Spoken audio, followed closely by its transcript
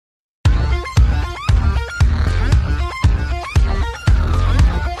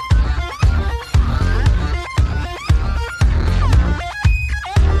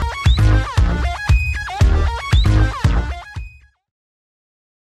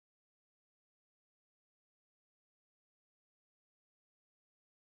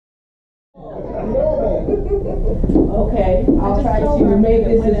Okay, I'll try to make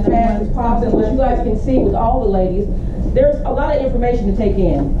this as fast as possible. As you guys can see with all the ladies, there's a lot of information to take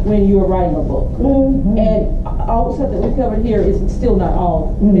in when you are writing a book. And all the stuff that we covered here is still not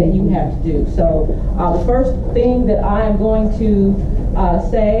all that you have to do. So the first thing that I am going to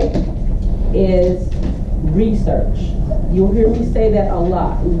say is research. You'll hear me say that a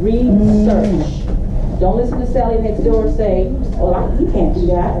lot. Research. Don't listen to Sally next door say, "Oh, you can't do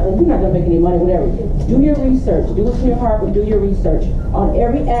that. You're not going to make any money, whatever." Do your research. Do what's in your heart, but do your research. On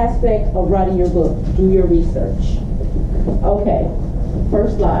every aspect of writing your book, do your research. Okay,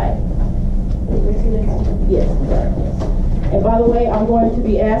 first slide. Yes, sorry. And by the way, I'm going to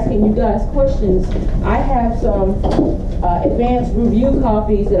be asking you guys questions. I have some advanced review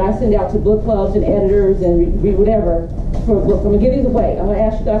copies that I send out to book clubs and editors and whatever for a book. I'm going to give these away. I'm going to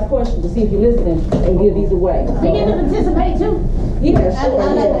ask you guys questions to see if you're listening and give these away. You get to participate too? Yes, sure.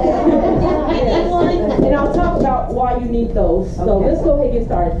 And I'll talk about why you need those. So let's go ahead and get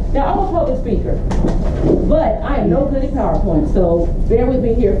started. Now, I'm a public speaker, but I am no good at PowerPoint, so bear with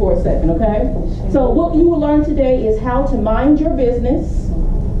me here for a second, okay? So what you will learn today is how to mind your business,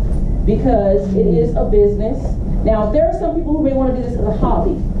 because it is a business. Now, there are some people who may want to do this as a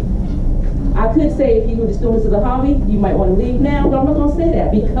hobby. I could say if you were just doing this as a hobby, you might want to leave now, but I'm not going to say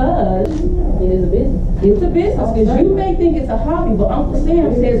that because it is a business. It's a business, because you may think it's a hobby, but Uncle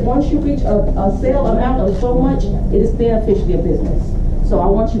Sam says once you reach a sale amount of so much, it is then officially a business. So I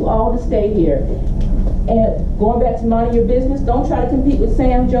want you all to stay here. And going back to minding your business, don't try to compete with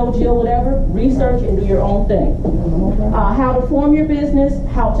Sam, Joe, Jill, whatever. Research and do your own thing. How to form your business,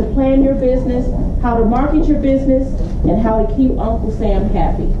 how to plan your business, how to market your business, and how to keep Uncle Sam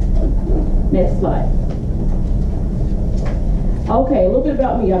happy. Next slide. Okay, a little bit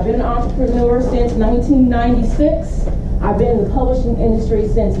about me. I've been an entrepreneur since 1996. I've been in the publishing industry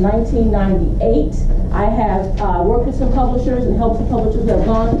since 1998. I have worked with some publishers and helped some publishers that have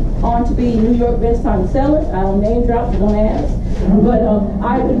gone on to be New York best-time sellers. I don't name drop, so don't ask. But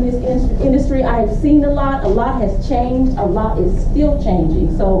I've been in this industry. I have seen a lot has changed. A lot is still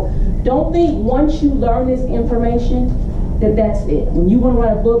changing. So don't think once you learn this information that that's it. When you want to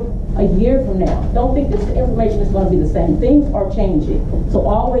write a book a year from now, don't think this information is going to be the same. Things are changing. So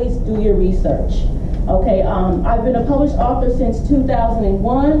always do your research. Okay, I've been a published author since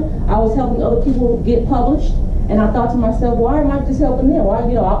 2001. I was helping other people get published, and I thought to myself, why am I just helping them? Why,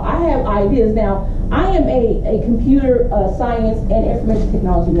 I have ideas. Now, I am a computer science and information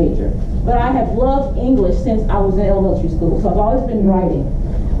technology major, but I have loved English since I was in elementary school, so I've always been writing.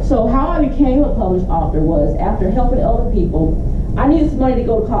 So how I became a published author was after helping other people, I needed some money to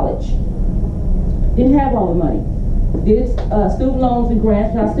go to college. Didn't have all the money. Did student loans and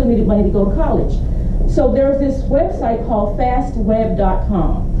grants, but I still needed money to go to college. So there's this website called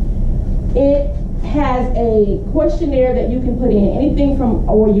fastweb.com. It has a questionnaire that you can put in anything from,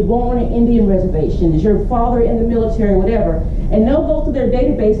 were you born on an Indian reservation? Is your father in the military, whatever? And they'll go to their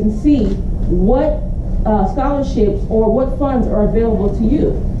database and see what scholarships or what funds are available to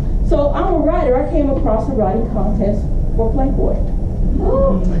you. So I'm a writer. I came across a writing contest for Playboy.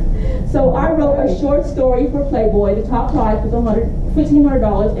 So I wrote a short story for Playboy. The top prize was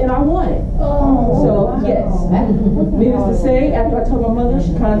 $1,500, and I won it. So yes, needless to say, after I told my mother,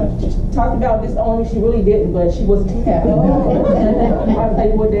 she kind of talked about disowning. She really didn't, but she wasn't too happy. My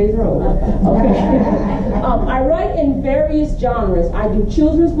Playboy days are over. Okay. I write in various genres. I do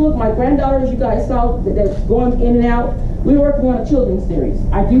children's books. My granddaughter, as you guys saw, that's going in and out. We're working on a children's series.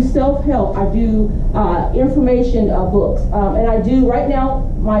 I do self-help. I do information books. And I do, right now,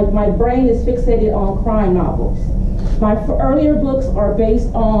 my brain is fixated on crime novels. My earlier books are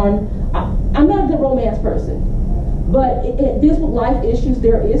based on, I'm not a good romance person, but it deals with life issues.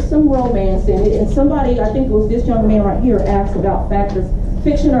 There is some romance in it. And somebody, I think it was this young man right here, asked about factors,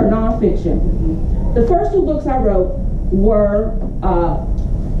 fiction or nonfiction. The first two books I wrote were,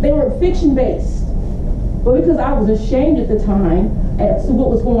 they were fiction-based. But because I was ashamed at the time as to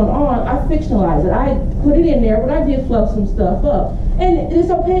what was going on, I fictionalized it. I put it in there, but I did fluff some stuff up. And it's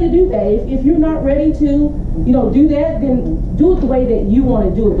okay to do that. If you're not ready to, do that, then do it the way that you want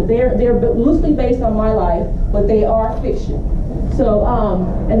to do it. But they're loosely based on my life, but they are fiction. So,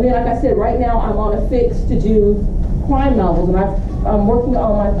 and then like I said, right now I'm on a fix to do crime novels, and I'm working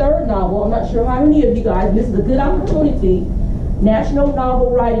on my third novel. I'm not sure how many of you guys, and this is a good opportunity, National Novel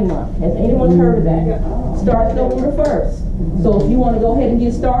Writing Month. Has anyone heard of that? Starts November 1st. So if you want to go ahead and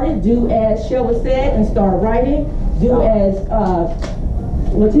get started, do as Sheila said and start writing. Do as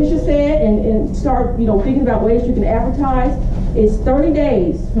Letitia said and start, thinking about ways you can advertise. It's 30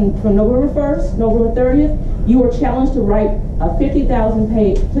 days from November 1st, November 30th you are challenged to write a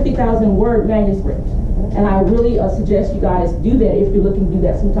 50,000 word manuscript. And I really suggest you guys do that if you're looking to do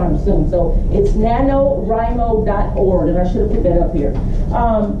that sometime soon. So it's nanowrimo.org, and I should have put that up here.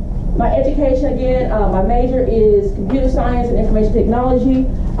 My education, again, my major is computer science and information technology.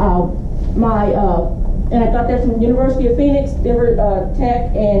 And I got that from University of Phoenix, Denver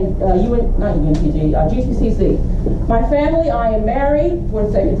Tech, and GCCC. My family, I am married for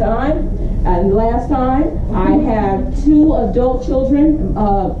the second time, and last time. I have 2 adult children,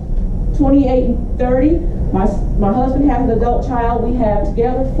 28 and 30. My husband has an adult child. We have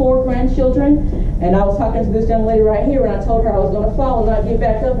together 4 grandchildren. And I was talking to this young lady right here, and I told her I was going to fall and not get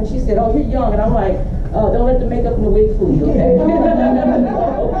back up. And she said, "Oh, you're young." And I'm like, "Don't let the makeup and the wig fool you, okay?"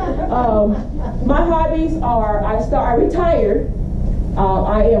 My hobbies are, I retired.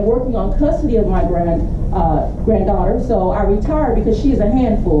 I am working on custody of my granddaughter, so I retired because she is a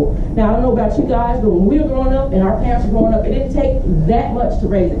handful. Now, I don't know about you guys, but when we were growing up and our parents were growing up, it didn't take that much to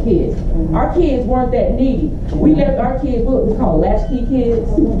raise the kids. Our kids weren't that needy. We left our kids, what we call latchkey kids.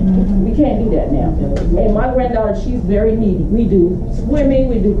 We can't do that now. And my granddaughter, she's very needy. We do swimming,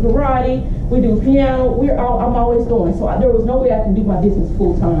 we do karate, we do piano. I'm always going. So there was no way I can do my business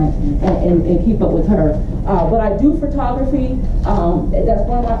full time and keep up with her. But I do photography. That's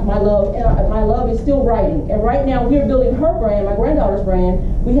one of my love. And my love is still writing. And right now we're building her brand, my granddaughter's brand.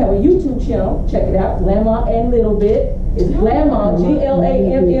 We have a YouTube channel. Check it out, Glamma and Lilbit. It's Glamma, Glamma,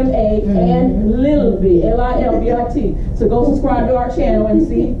 and Lilbit, Lilbit. So go subscribe to our channel and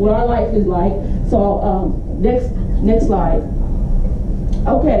see what our life is like. So next slide.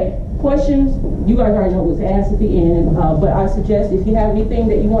 Okay. Questions, you guys already know what's asked at the end, but I suggest if you have anything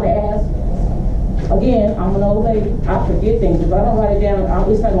that you want to ask, again, I'm an old lady, I forget things. If I don't write it down,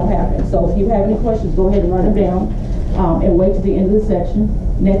 it's not going to happen. So if you have any questions, go ahead and write them down and wait to the end of the section.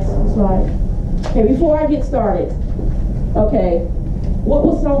 Next slide. Okay, before I get started, okay, what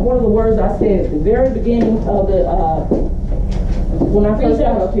was one of the words I said at the very beginning of the when I first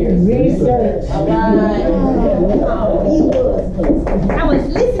got up here? Research. All right. I was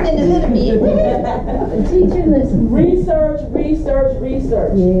listening a little bit. Teacher, listen. Research. Yes.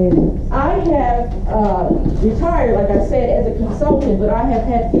 I have retired, like I said, as a consultant, but I have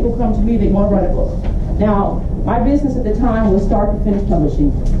had people come to me, they want to write a book. Now, my business at the time was start to finish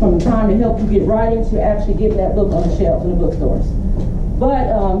publishing, from the time to help you get writing to actually getting that book on the shelves in the bookstores. But,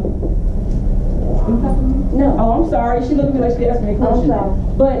 no. Oh, I'm sorry. She looked at me like she asked me a question.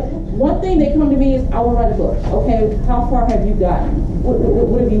 But one thing they come to me is, I want to write a book. Okay, how far have you gotten?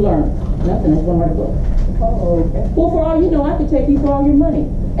 What have you learned? Nothing. I just want to write a book. Oh, okay. Well, for all you know, I could take you for all your money.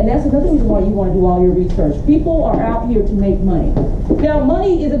 And that's another reason why you want to do all your research. People are out here to make money. Now,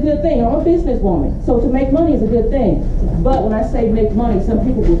 money is a good thing. I'm a businesswoman, so to make money is a good thing. But when I say make money, some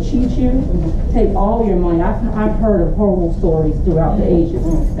people will cheat you, take all your money. I've heard of horrible stories throughout the ages.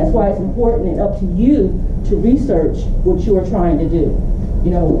 That's why it's important and up to you to research what you are trying to do.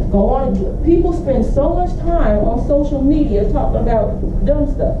 You know, go on. People spend so much time on social media talking about dumb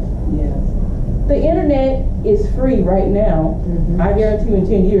stuff. Yes. The internet is free right now. I guarantee you in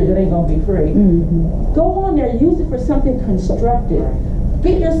 10 years it ain't going to be free. Go on there, use it for something constructive.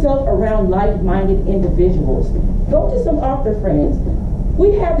 Get yourself around like-minded individuals. Go to some author friends.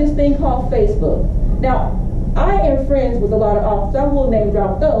 We have this thing called Facebook. Now, I am friends with a lot of authors. I will name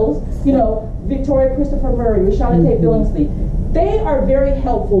drop those. You know, Victoria Christopher Murray, Rashonda Tate Billingsley. They are very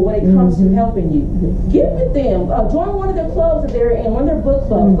helpful when it comes to helping you. Get with them. Join one of their clubs that they're in, one of their book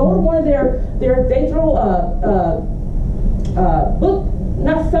clubs. Go to one of they throw book,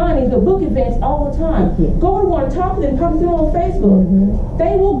 not signings, but book events all the time. Go to one, talk to them, come to them on Facebook.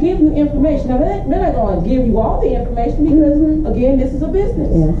 They will give you information. Now, they're not going to give you all the information because, again, this is a business.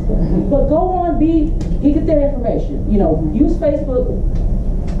 But go on, get their information. You know, use Facebook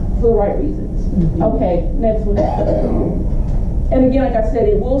for the right reasons. Okay, next one. And again, like I said,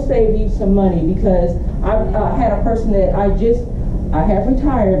 it will save you some money because I had a person that I have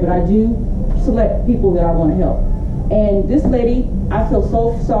retired, but I do select people that I want to help. And this lady, I feel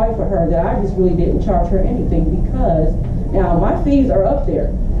so sorry for her that I just really didn't charge her anything because now my fees are up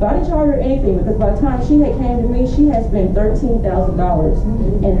there. But I didn't charge her anything because by the time she had came to me, she had spent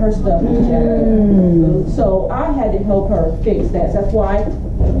 $13,000 in her stuff in Japan. So I had to help her fix that. That's why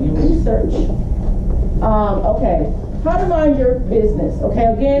you research. Okay. How to mind your business. Okay,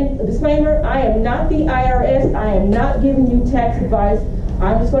 again, a disclaimer, I am not the IRS. I am not giving you tax advice.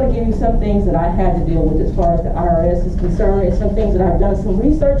 I'm just going to give you some things that I had to deal with as far as the IRS is concerned, and some things that I've done some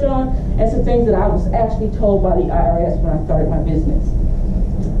research on, and some things that I was actually told by the IRS when I started my business.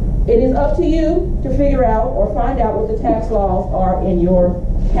 It is up to you to figure out or find out what the tax laws are in your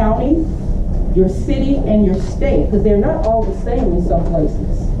county, your city, and your state, because they're not all the same in some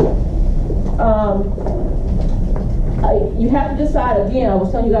places. You have to decide, again, I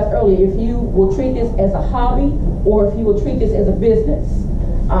was telling you guys earlier, if you will treat this as a hobby or if you will treat this as a business.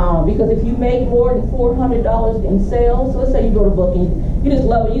 Because if you make more than $400 in sales, so let's say you wrote a book and you just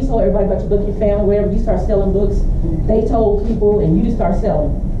love it, you told everybody about your book, your family, whatever, you start selling books, they told people, and you just start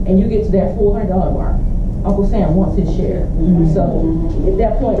selling, and you get to that $400 mark. Uncle Sam wants his share. So at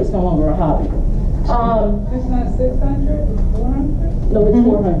that point, it's no longer a hobby. It's not 600, it's 400? No, it's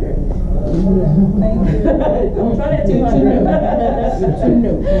 400. Thank you. Don't try that 200. Too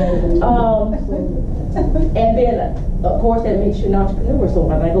new. And then, of course, that makes you an entrepreneur. So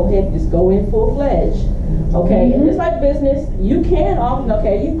when I go ahead and just go in full-fledged, okay? And just like business, you can often,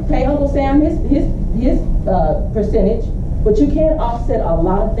 okay, you pay Uncle Sam his percentage, but you can offset a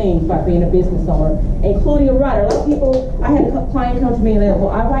lot of things by being a business owner, including a writer. A lot of people, I had a client come to me and they said,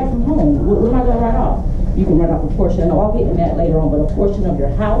 well, I write from home. What am I going to write off? You can write off a portion. No, I'll get into that later on, but a portion of your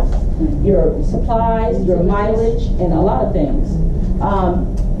house, your supplies, your mileage, and a lot of things.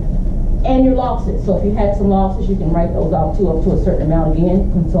 And your losses. So if you had some losses, you can write those off too, up to a certain amount.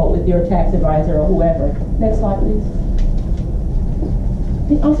 Again, consult with your tax advisor or whoever. Next slide, please.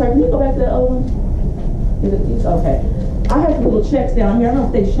 I'm sorry, can you go back to the other one? Is it, okay. I have some little checks down here. I don't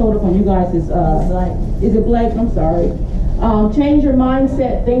know if they showed up on you guys. Is it blank? I'm sorry. Change your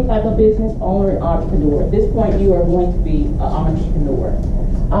mindset. Think like a business owner and entrepreneur. At this point, you are going to be an entrepreneur.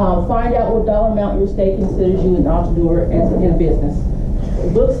 Find out what dollar amount your state considers you an entrepreneur as in a business.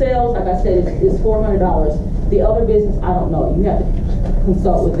 Book sales, like I said, is $400. The other business, I don't know. You have to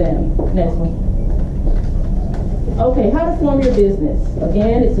consult with them. Next one. Okay, how to form your business.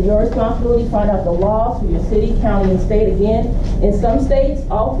 Again, it's your responsibility to find out the laws for your city, county, and state. Again, in some states,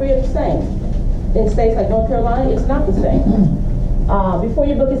 all three are the same. In states like North Carolina, it's not the same. Before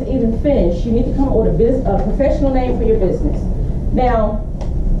your book is even finished, you need to come up with a professional name for your business. Now,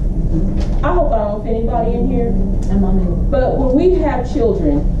 I hope I don't offend anybody in here, but when we have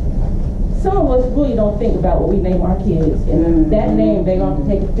children, some of us really don't think about what we name our kids, and that name they're going to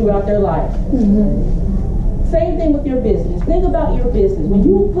take throughout their life. Same thing with your business. Think about your business. When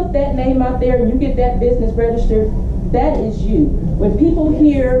you put that name out there and you get that business registered, that is you. When people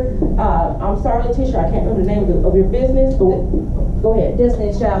hear, I'm sorry, Letitia, I can't remember the name of your business, but go ahead.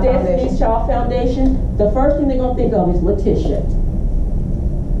 Destiny's Child Foundation. Destiny's Child Foundation. The first thing they're going to think of is Letitia.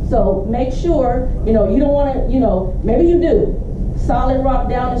 So make sure, you don't want to, maybe you do. Solid Rock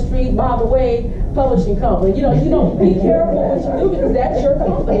down the street, by the way, publishing company. You be careful what you do because that's your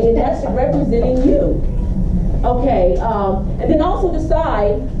company and that's representing you. Okay, and then also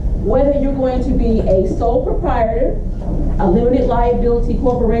decide whether you're going to be a sole proprietor, a limited liability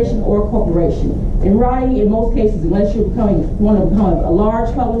corporation, or a corporation. In writing, in most cases, unless you want to become a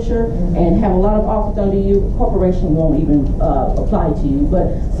large publisher and have a lot of office under you, corporation won't even apply to you.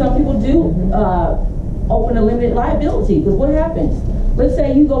 But some people do open a limited liability, because what happens? Let's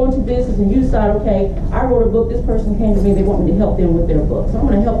say you go into business and you decide, okay, I wrote a book, this person came to me, they want me to help them with their book. So I'm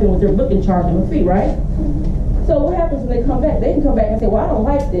going to help them with their book and charge them a fee, right? So what happens when they come back? They can come back and say, well, I don't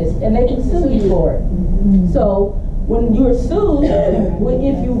like this, and they can sue you for it. So when you're sued,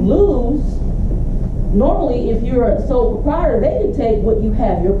 if you lose, normally if you're a sole proprietor, they can take what you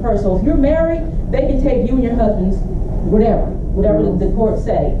have, your purse. So if you're married, they can take you and your husband's whatever the courts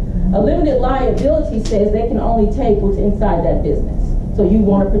say. A limited liability says they can only take what's inside that business. So you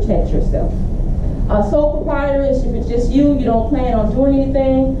want to protect yourself. Sole proprietor is if it's just you don't plan on doing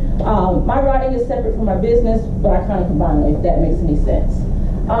anything. My writing is separate from my business, but I kind of combine them, if that makes any sense.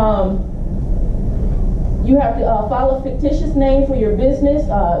 You have to file a fictitious name for your business,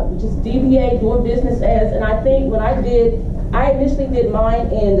 which is DBA, doing business as, and I think when I initially did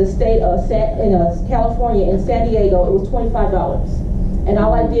mine in the state of California, in San Diego, it was $25. And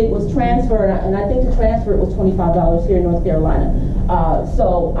all I did was transfer, and I think to transfer it was $25 here in North Carolina.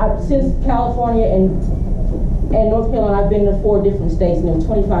 So since California and North Carolina, I've been to 4 different states, and it was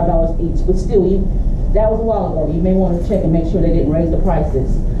 $25 each. But still, that was a while ago. You may want to check and make sure they didn't raise the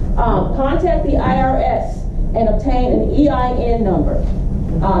prices. Contact the IRS and obtain an EIN number.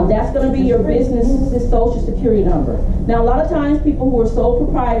 That's going to be your business's social security number. Now, a lot of times, people who are sole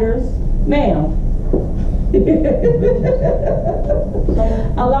proprietors, ma'am,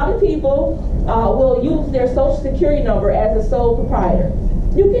 a lot of people will use their social security number as a sole proprietor.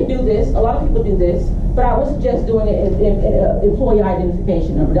 You can do this. A lot of people do this, but I would suggest doing it in employee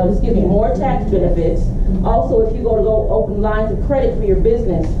identification number. They'll just give you more tax benefits. Also, if you go open lines of credit for your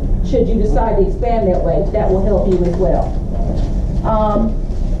business, should you decide to expand that way, that will help you as well.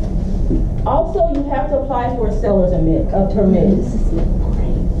 Also, you have to apply for a seller's permit.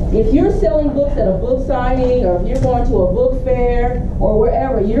 If you're selling books at a book signing, or if you're going to a book fair, or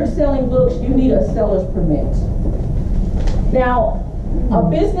wherever you're selling books, you need a seller's permit. Now, a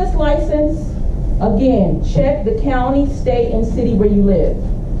business license, again, check the county, state, and city where you live.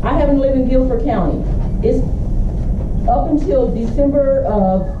 I happen to live in Guilford County. It's up until December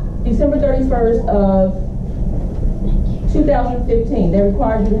 31st of 2015, they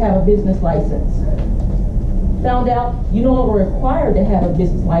required you to have a business license. Found out you no longer required to have a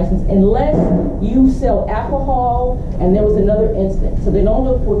business license unless you sell alcohol, and there was another instance. So they no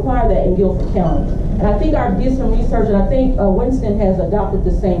longer require that in Guilford County. And I think I did some research, and I think Winston has adopted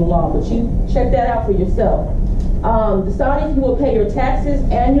the same law, but you check that out for yourself. Decide if you will pay your taxes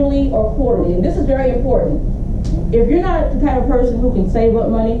annually or quarterly, and this is very important. If you're not the type of person who can save up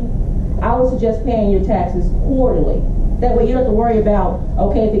money, I would suggest paying your taxes quarterly. That way you don't have to worry about,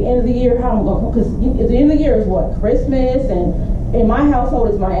 okay, at the end of the year, how I'm going to, because at the end of the year is what? Christmas, and in my household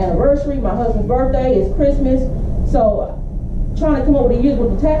it's my anniversary, my husband's birthday, it's Christmas. So trying to come up with a year's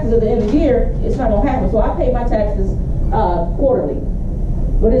worth of taxes at the end of the year, it's not going to happen. So I pay my taxes quarterly,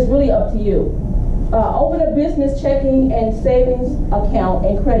 but it's really up to you. Open a business checking and savings account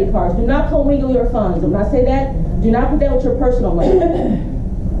and credit cards. Do not commingle your funds. When I say that, do not put that with your personal money.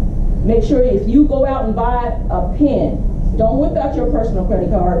 Make sure if you go out and buy a pen, don't whip out your personal credit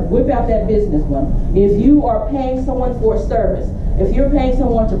card, whip out that business one. If you are paying someone for a service, if you're paying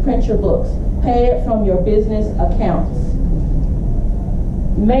someone to print your books, pay it from your business accounts.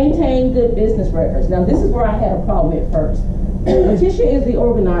 Maintain good business records. Now this is where I had a problem at first. Letitia is the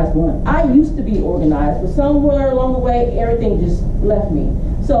organized one. I used to be organized, but somewhere along the way, everything just left me.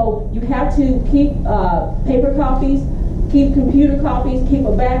 So you have to keep paper copies, keep computer copies, keep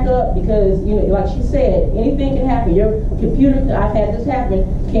a backup, because, you know, like she said, anything can happen. Your computer, I've had this happen,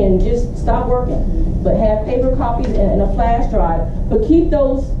 can just stop working. But have paper copies and a flash drive. But keep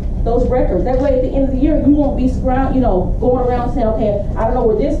those records. That way at the end of the year, you won't be going around saying, okay, I don't know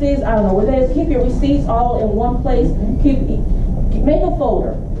where this is, I don't know where that is. Keep your receipts all in one place. Make a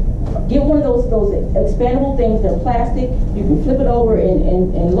folder. Get one of those expandable things. They're plastic. You can flip it over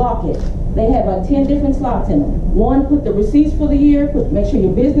and lock it. They have 10 different slots in them. One, put the receipts for the year. Make sure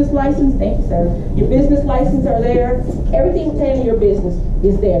your business license, thank you, sir. Your business license are there. Everything pertaining to your business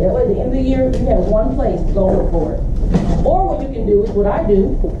is there. That way at the end of the year, you have one place to go look for it. Or what you can do is what I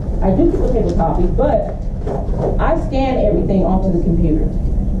do. I do keep a paper copy, but I scan everything onto the computer.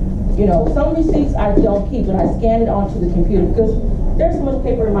 You know, some receipts I don't keep, but I scan it onto the computer because there's so much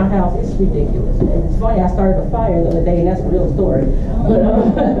paper in my house, it's ridiculous. And it's funny, I started a fire the other day, and that's a real story. But,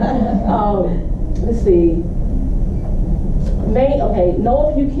 let's see.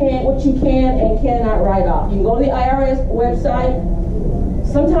 Know what you can and cannot write off. You can go to the IRS website.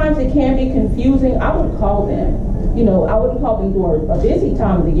 Sometimes it can be confusing. I would call them. You know, I wouldn't call them during a busy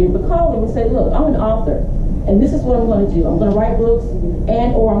time of the year, but call them and say, look, I'm an author, and this is what I'm going to do. I'm going to write books,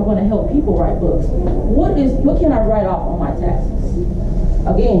 or I'm going to help people write books. What can I write off on my taxes?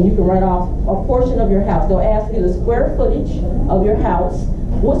 Again, you can write off a portion of your house. They'll ask you the square footage of your house.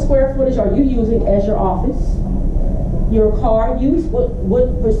 What square footage are you using as your office? Your car use,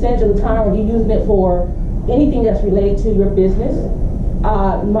 what percentage of the time are you using it for anything that's related to your business?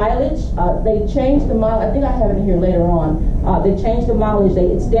 Mileage, they changed the mileage. I think I have it here later on. They changed the mileage.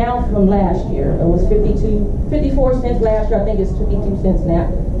 It's down from last year. It was 54 cents last year. I think it's 52 cents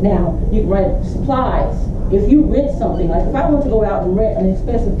now. You can write supplies. If you rent something, like if I want to go out and rent an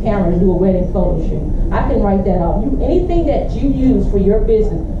expensive camera to do a wedding photo shoot, I can write that off. Anything that you use for your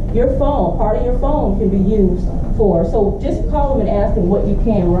business, your phone, part of your phone can be used for. So just call them and ask them what you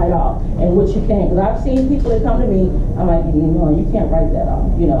can write off and what you can't. Because I've seen people that come to me, I'm like, no, you can't write that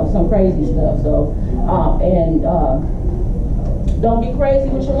off. You know, some crazy stuff. So, don't be crazy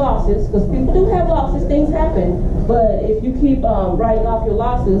with your losses, because people do have losses, things happen. But if you keep writing off your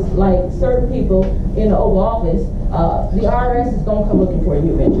losses, like certain people in the Oval Office, the IRS is going to come looking for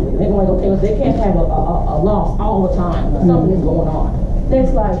you eventually. They're going to go, okay, they can't have a loss all the time. Something is going on. Next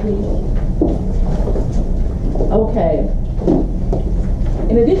slide, please. Okay.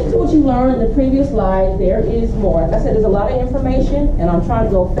 In addition to what you learned in the previous slide, there is more. Like I said, there's a lot of information, and I'm trying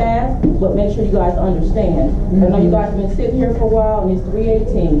to go fast, but make sure you guys understand. I know you guys have been sitting here for a while, and it's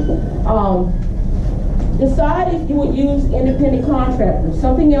 3:18. Decide if you would use independent contractors,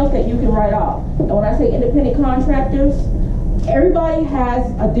 something else that you can write off. And when I say independent contractors, everybody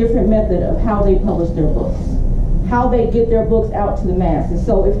has a different method of how they publish their books, how they get their books out to the masses.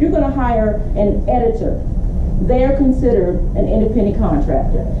 So if you're going to hire an editor, they're considered an independent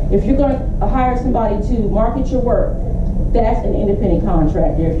contractor. If you're going to hire somebody to market your work, that's an independent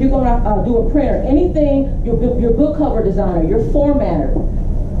contractor. If you're going to do a printer, anything, your book cover designer, your formatter,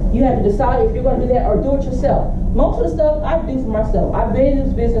 You have to decide if you're going to do that or do it yourself. Most of the stuff I do for myself. I've been in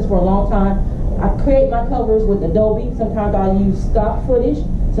this business for a long time. I create my covers with Adobe. Sometimes I'll use stock footage.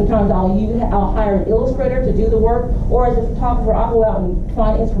 Sometimes I'll hire an illustrator to do the work. Or as a photographer, I'll go out and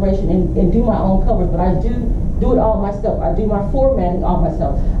find inspiration and do my own covers. But I do it all myself. I do my formatting all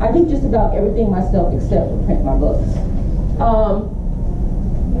myself. I do just about everything myself except for print my books.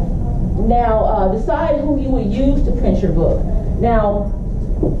 Now, decide who you will use to print your book. Now,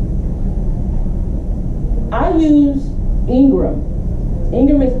 I use Ingram.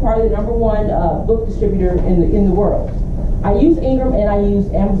 Ingram is probably the #1 book distributor in the world. I use Ingram and I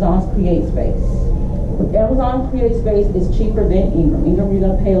use Amazon's CreateSpace. Amazon CreateSpace is cheaper than Ingram. Ingram, you're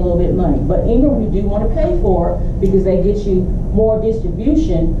going to pay a little bit of money, but Ingram you do want to pay for because they get you more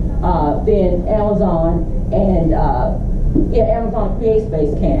distribution than Amazon and Amazon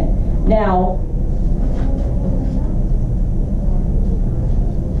CreateSpace can. Now,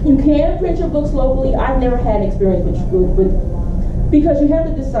 you can print your books locally. I've never had experience with because you have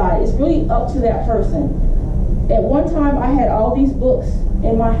to decide. It's really up to that person. At one time, I had all these books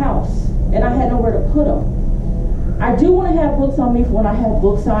in my house, and I had nowhere to put them. I do want to have books on me for when I have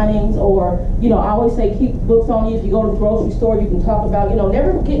book signings, or, I always say keep books on you. If you go to the grocery store, you can talk about,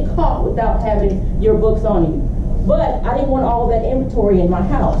 never get caught without having your books on you. But I didn't want all that inventory in my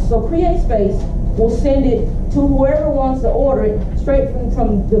house. So CreateSpace will send it to whoever wants to order it straight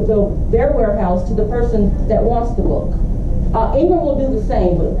from their warehouse to the person that wants the book. Ingram will do the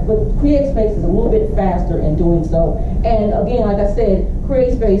same, but CreateSpace is a little bit faster in doing so. And again, like I said,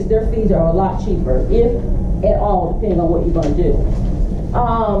 CreateSpace, their fees are a lot cheaper, if at all, depending on what you're going to do.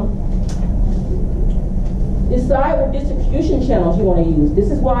 Decide what distribution channels you want to use. This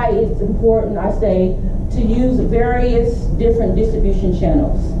is why it's important, I say, to use various different distribution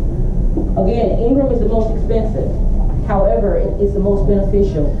channels. Again, Ingram is the most expensive. However, it is the most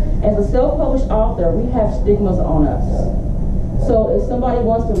beneficial. As a self-published author, we have stigmas on us. So if somebody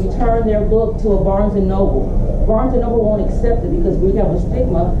wants to return their book to a Barnes & Noble, Barnes & Noble won't accept it because we have a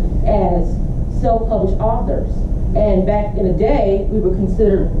stigma as self-published authors. And back in the day, we were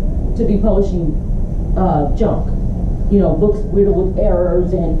considered to be publishing junk. Books with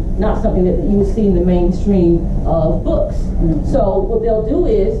errors and not something that you would see in the mainstream of books. So what they'll do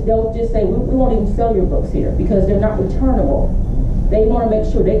is they'll just say, we won't even sell your books here because they're not returnable. They want to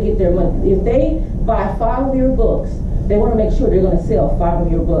make sure they get their money. If they buy 5 of your books, they want to make sure they're going to sell 5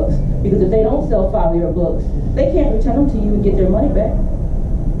 of your books. Because if they don't sell 5 of your books, they can't return them to you and get their money back.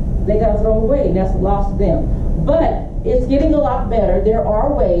 They got to throw them away, and that's a loss to them. But it's getting a lot better. There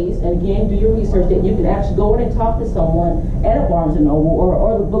are ways, and again, do your research, that you can actually go in and talk to someone at a Barnes & Noble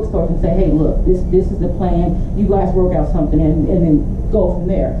or the bookstore and say, hey, look, this is the plan. You guys work out something and then go from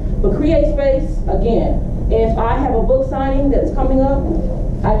there. But CreateSpace, again, if I have a book signing that's coming up,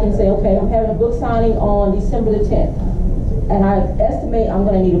 I can say, okay, I'm having a book signing on December the 10th. And I estimate I'm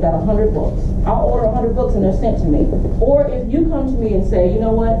going to need about 100 books. I'll order 100 books and they're sent to me. Or if you come to me and say, you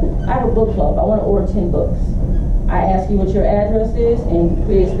know what, I have a book club, I want to order 10 books. I ask you what your address is, and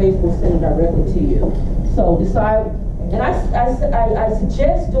CreateSpace will send it directly to you. So decide, and I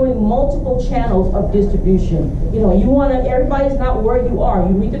suggest doing multiple channels of distribution. You want to, everybody's not where you are.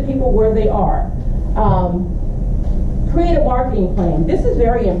 You meet the people where they are. Create a marketing plan. This is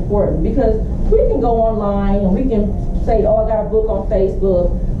very important because we can go online and we can say, oh, I got a book on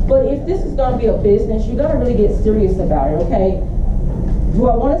Facebook. But if this is going to be a business, you got to really get serious about it, okay? Do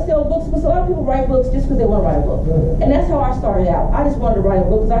I want to sell books? Because a lot of people write books just because they want to write a book. And that's how I started out. I just wanted to write a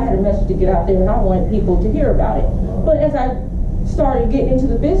book because I had a message to get out there and I wanted people to hear about it. But as I started getting into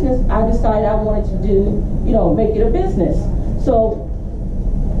the business, I decided I wanted to do, make it a business. So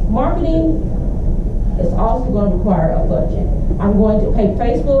marketing is also going to require a budget. I'm going to pay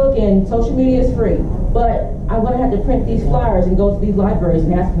Facebook and social media is free. But I'm going to have to print these flyers and go to these libraries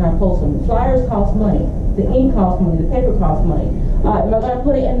and ask, can I post them? The flyers cost money. The ink costs money. The paper costs money. Am I going to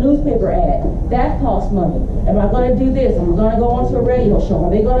put it in a newspaper ad? That costs money. Am I going to do this? Am I going to go onto a radio show? Are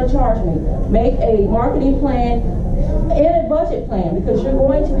they going to charge me? Make a marketing plan and a budget plan because you're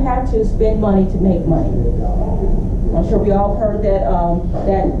going to have to spend money to make money. I'm sure we all heard that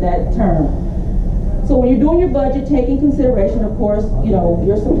that term. So when you're doing your budget, take in consideration, of course,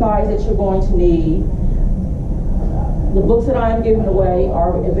 your supplies that you're going to need. The books that I'm giving away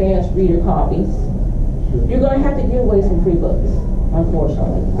are advanced reader copies. You're going to have to give away some free books,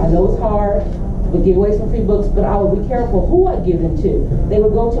 unfortunately. I know it's hard, but give away some free books, but I would be careful who I give them to. They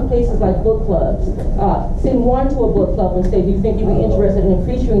would go to places like book clubs. Send one to a book club and say, do you think you'd be interested in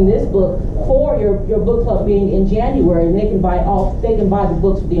featuring this book for your book club meeting in January? And they can buy the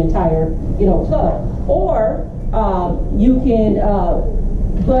books for the entire club. Or you can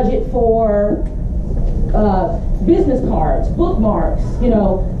budget for business cards, bookmarks. You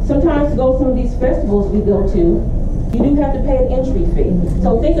know, sometimes to go to some of these festivals we go to, you do have to pay an entry fee.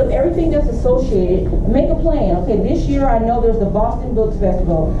 So think of everything that's associated. Make a plan. Okay, this year I know there's the Boston Books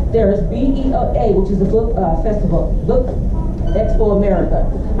Festival. There's BEA, which is the book festival, Book Expo America.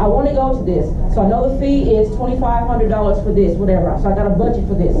 I want to go to this. So I know the fee is $2,500 for this, whatever. So I got a budget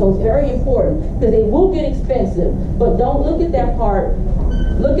for this. So it's very important because it will get expensive. But don't look at that part.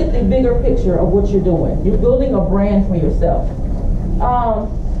 Look at the bigger picture of what you're doing. You're building a brand for yourself.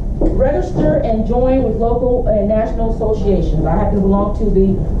 Register and join with local and national associations. I happen to belong to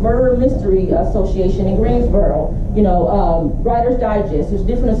the Murder Mystery Association in Greensboro. You know, Writer's Digest. There's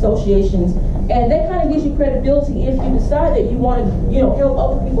different associations, and that kind of gives you credibility if you decide that you want to, you know, help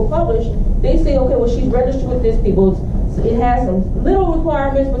other people publish. They say, okay, well, she's registered with this people. It has some little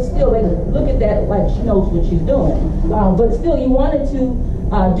requirements, but still, they look at that like she knows what she's doing. But still, you wanted to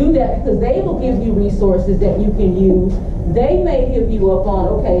do that because they will give you resources that you can use. They may give you up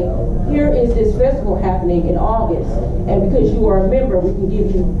on, okay, here is this festival happening in August, and because you are a member, we can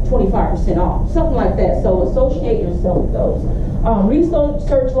give you 25% off, something like that. So associate yourself with those.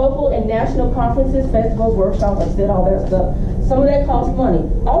 Research local and national conferences, festivals, workshops, like I said, all that stuff. Some of that costs money.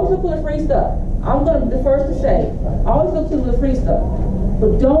 Always look for the free stuff. I'm going to be the first to say, always look to the free stuff.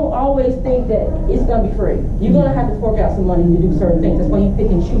 But don't always think that it's going to be free. You're going to have to fork out some money to do certain things. That's why you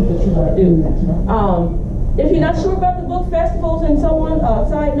pick and choose what you want to do. If you're not sure about the book festivals and so on,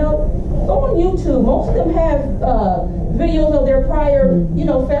 side note, go on YouTube. Most of them have videos of their prior, you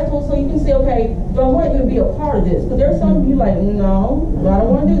know, festivals, so you can say, okay, do I want to even be a part of this? Because there's some of you like, no, I don't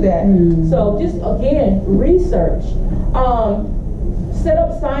want to do that. So just, again, research. Set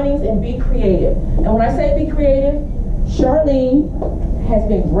up signings and be creative. And when I say be creative, Charlene has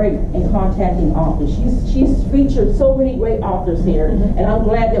been great in contacting authors. She's featured so many great authors here, and I'm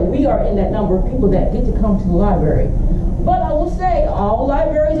glad that we are in that number of people that get to come to the library. But I will say, all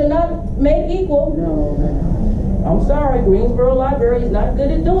libraries are not made equal. No. I'm sorry, Greensboro Library is not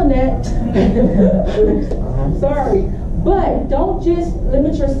good at doing that. I'm sorry. But don't just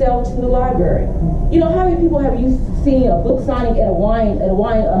limit yourself to the library. You know, how many people have you seen a book signing at a wine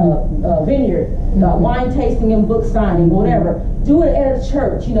vineyard, wine tasting and book signing, whatever? Do it at a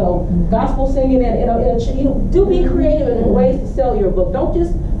church, you know, gospel singing in a you know, do be creative in ways to sell your book. Don't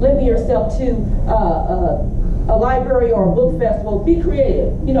just limit yourself to a library or a book festival. Be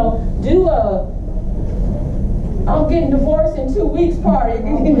creative. You know, do a I'm getting divorced in 2 weeks party. You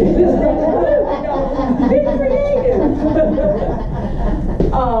know, be creative.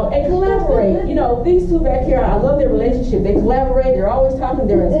 And collaborate. You know, these two back here, I love their relationship. They collaborate, they're always talking,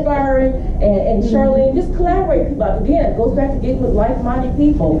 they're inspiring. And Charlene, just collaborate. People, again, it goes back to getting with like-minded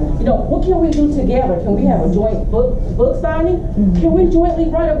people. You know, what can we do together? Can we have a joint book signing? Can we jointly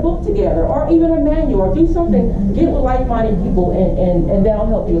write a book together? Or even a manual, or do something, get with like-minded people, and that'll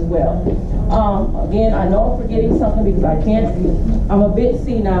help you as well. Again, I know I'm forgetting something because I can't, I'm a bit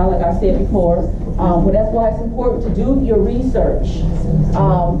senile, like I said before, but that's why it's important to do your research.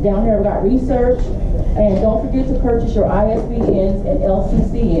 Down here I've got research, and don't forget to purchase your ISBNs and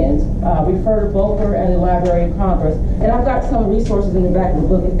LCCNs. Refer to Boker and the Library of Congress. And I've got some resources in the back of the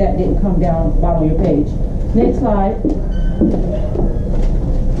book if that didn't come down at the bottom of your page. Next slide.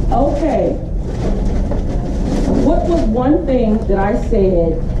 Okay. What was one thing that I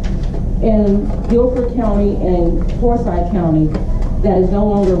said in Guilford County and Forsyth County that is no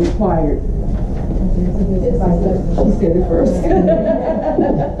longer required? She said it first.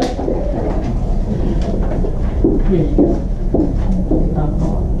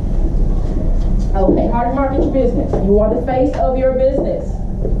 Okay, how to market your business. You are the face of your business.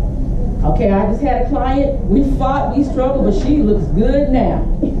 Okay, I just had a client. We fought, we struggled, but she looks good now.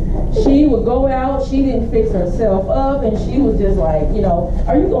 She would go out, she didn't fix herself up, and she was just like, you know,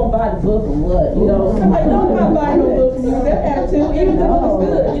 are you going to buy the book or what? You know, I'm like, no, I'm not buying no book from you. That attitude, even though it was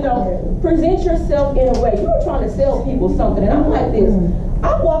good, you know. Present yourself in a way. You were trying to sell people something, and I'm like this.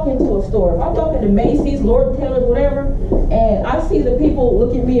 I walk into a store. If I walk into Macy's, Lord & Taylor's, whatever, and I see the people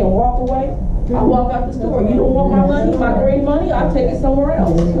look at me and walk away, I walk out the store. You don't want my money, my green money, I'll take it somewhere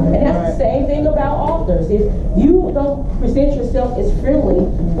else. And that's the same thing about authors. If you don't present yourself as friendly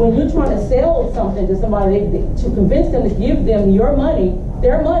when you're trying to sell something to somebody to convince them to give them your money,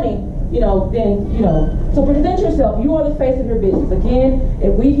 their money, you know, then, you know, so present yourself. You are the face of your business. Again,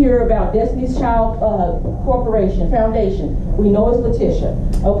 if we hear about Destiny's Child Corporation, Foundation, we know it's Letitia.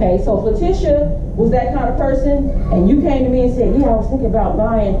 Okay, so if Letitia was that kind of person, and you came to me and said, yeah, I was thinking about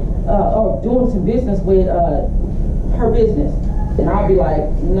buying or doing some business with her business, And I'll be like,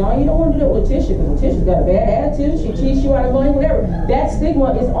 no, you don't want to do that with Letitia, because Letitia's got a bad attitude, she cheats you out of money, whatever. That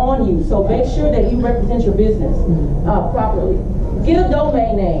stigma is on you, so make sure that you represent your business properly. Get a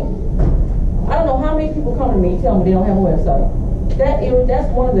domain name. I don't know how many people come to me and tell me they don't have a website. That's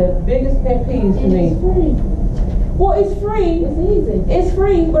one of the biggest pet peeves to me. It's free. Well, it's free. It's easy. It's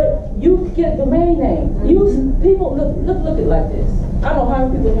free, but you get a domain name. People look at it like this. I don't know how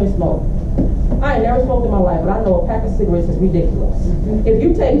many people here smoke. I ain't never smoked in my life, but I know a pack of cigarettes is ridiculous. If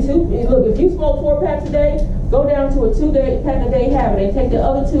you take if you smoke 4 packs a day, go down to a 2-pack a day habit and take the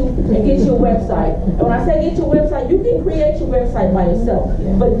other 2 and get your website. And when I say get your website, you can create your website by yourself,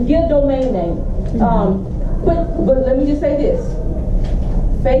 but get a domain name. But let me just say this.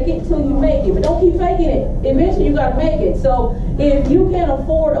 Fake it till you make it, but don't keep faking it. Eventually you gotta make it. So if you can't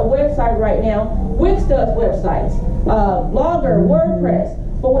afford a website right now, Wix does websites, Blogger, WordPress.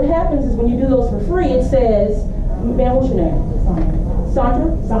 But what happens is when you do those for free, it says, man, what's your name?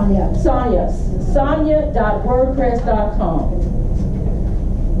 Sandra? Sonia.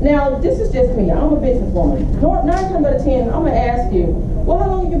 Sonia.wordpress.com. Now, this is just me. I'm a businesswoman. 9 times out of 10, I'm going to ask you, well, how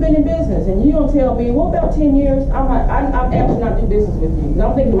long have you been in business? And you're going to tell me, well, about 10 years. I'm actually not doing business with you. Because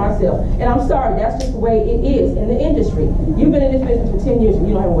I'm thinking to myself, and I'm sorry, that's just the way it is in the industry. You've been in this business for 10 years and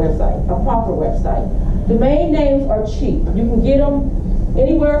you don't have a website, a proper website. Domain names are cheap. You can get them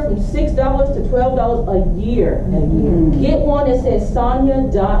anywhere from $6 to $12 a year. Get one that says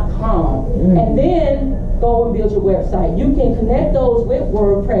Sonia.com and then go and build your website. You can connect those with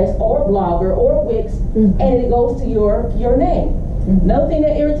WordPress or Blogger or Wix and it goes to your name. Another thing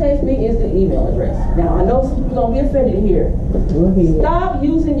that irritates me is the email address. Now, I know some people are going to be offended here. Stop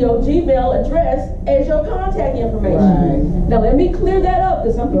using your Gmail address as your contact information. Now, let me clear that up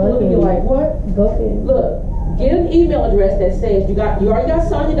because some people look at me like, what? Go ahead. Look, get an email address that says you already got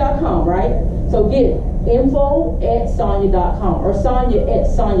Sonia.com, right? So get info@Sonia.com or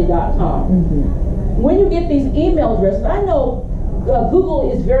Sonia@Sonia.com. When you get these email addresses, I know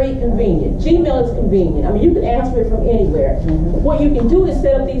Google is very convenient. Gmail is convenient. I mean, you can answer it from anywhere. What you can do is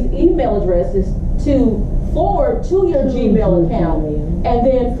set up these email addresses to forward to your Gmail account and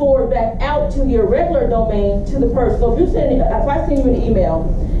then forward back out to your regular domain to the person. So if I send you an email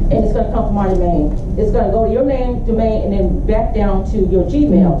and it's going to come from my domain, it's going to go to your name, domain, and then back down to your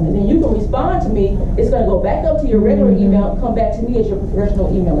Gmail. And then you can respond to me. It's going to go back up to your regular email and come back to me as your professional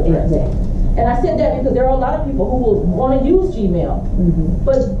email address. And I said that because there are a lot of people who will want to use Gmail.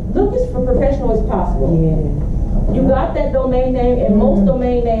 But look as professional as possible. You got that domain name, and most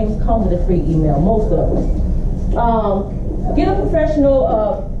domain names come with a free email, most of them. Get a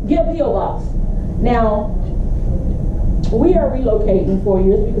professional, get a P.O. box. Now, we are relocating in 4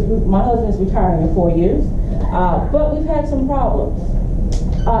 years because my husband is retiring in 4 years. But we've had some problems.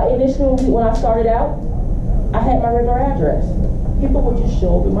 Initially, when I started out, I had my regular address. People would just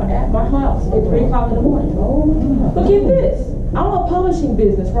show up at my house at 3 o'clock in the morning. But get this. I'm a publishing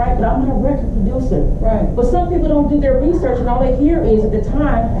business, right? But I'm not a record producer. Right. But some people don't do their research, and all they hear is at the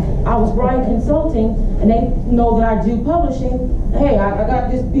time I was Brian Consulting, and they know that I do publishing. Hey, I got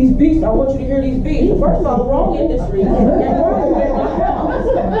these beats. I want you to hear these beats. First of all, wrong industry. And wrong in my house.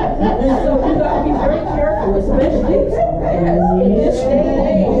 So you got to be very careful, especially in this day and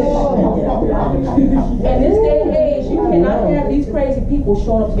age. In this day and age, you cannot have these crazy people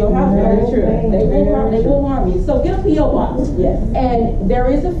showing up to your house. Very true. They will harm you. So get a P.O. box. And there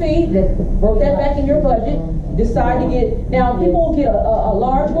is a fee that broke that back in your budget. Decide to get, now people will get a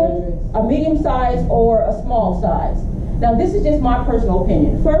large one, a medium size, or a small size. Now this is just my personal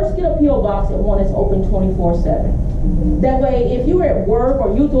opinion. First, get a P.O. box at one that's open 24/7. That way, if you're at work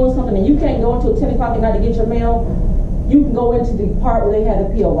or you're doing something and you can't go until 10 o'clock at night to get your mail, you can go into the part where they have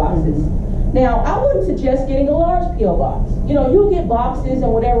the P.O. boxes. Now, I wouldn't suggest getting a large P.O. box. You know, you'll get boxes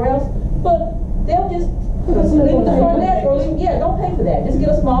and whatever else, but they'll just leave it the front desk or don't pay for that. Just get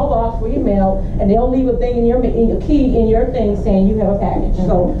a small box for your mail, and they'll leave a thing in your key in your thing saying you have a package.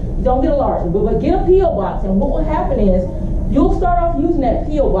 So don't get a large one, but get a P.O. box. And what will happen is you'll start off using that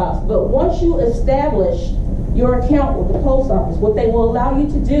P.O. box, but once you establish your account with the post office, what they will allow you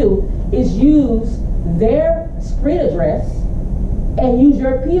to do is use their street address and use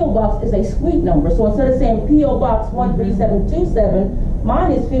your P.O. box as a suite number. So instead of saying P.O. Box 13727,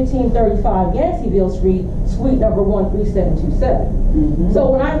 mine is 1535 Yanceyville Street, suite number 13727. So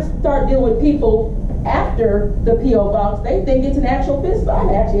when I start dealing with people after the P.O. box, they think it's an actual business.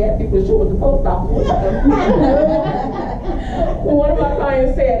 I actually had people show at the post office. One of my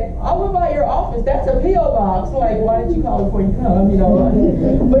clients said, I went by your office, that's a P.O. box. Like, why didn't you call before you come? You know.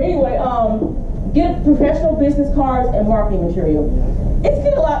 But anyway, get professional business cards and marketing material. It's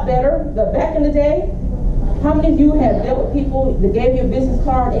getting a lot better. Back in the day, How many of you have dealt with people that gave you a business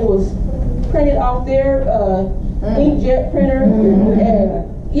card and it was printed off their inkjet printer? And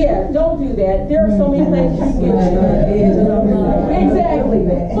yeah, don't do that. There are so many places you can get. Exactly.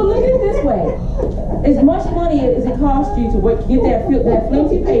 So look at it this way. As much money as it costs you to get that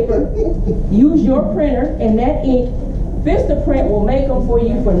flimsy paper, use your printer and that ink, Vista Print will make them for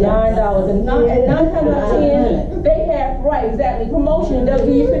you for $9. And 9 times out of 10, they have, right, exactly, promotion. They'll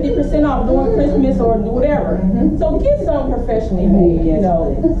give you 50% off during Christmas or whatever. So get something professionally made, you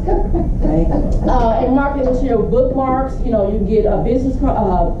know. And marketing material, bookmarks, you know, you can get business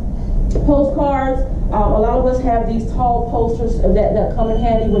postcards. A lot of us have these tall posters that come in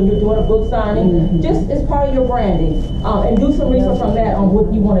handy when you're doing a book signing, just as part of your branding. And do some research on that, on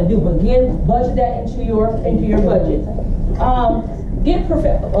what you want to do. But again, budget that into your budget.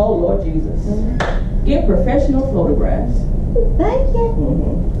 Oh Lord Jesus. Get professional photographs. Thank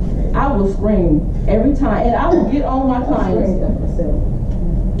you. I will scream every time, and I will get on my clients.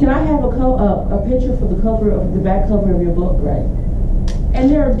 Can I have a picture for the cover of the back cover of your book? Right. And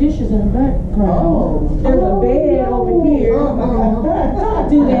there are dishes in the background. There's a bed over here. Don't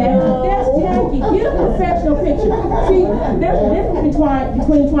do that. That's tacky. Get a professional picture. See, there's a difference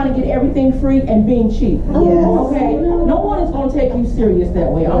between trying to get everything free and being cheap. Okay? No one is going to take you serious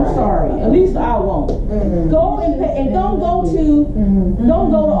that way. I'm sorry. At least I won't. Go and pay, and don't go to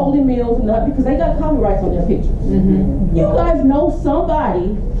Only Mills because they got copyrights on their pictures. You guys know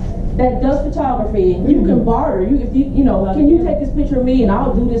somebody that does photography, and you can barter. You know, can you take this picture of me and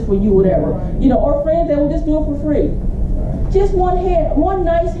I'll do this for you, whatever. You know, or friends that will just do it for free. Just one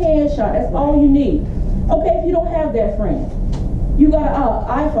nice hand shot. That's all you need. Okay, if you don't have that friend, you got an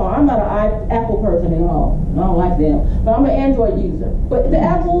iPhone. I'm not an Apple person at all. I don't like them, but I'm an Android user. But the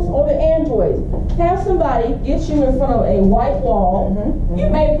Apples or the Androids, have somebody get you in front of a white wall. You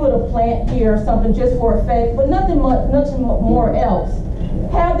may put a plant here or something just for effect, but nothing more else.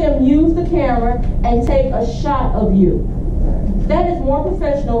 Have them use the camera and take a shot of you. That is more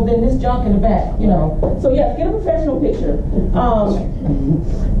professional than this junk in the back, you know. So yes, get a professional picture.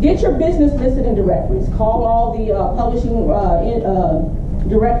 Get your business listed in directories. Call all the publishing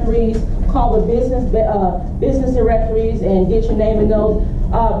directories. Call the business directories and get your name in those.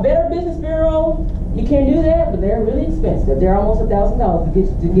 Better Business Bureau, you can do that, but they're really expensive. They're almost $1,000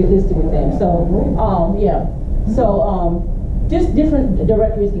 to get listed with them. So yeah. So just different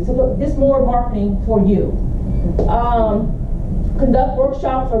directories. So this more marketing for you. Conduct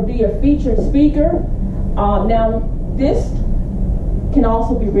workshops or be a featured speaker. Now this can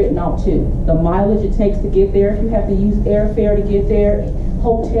also be written out too. The mileage it takes to get there, if you have to use airfare to get there,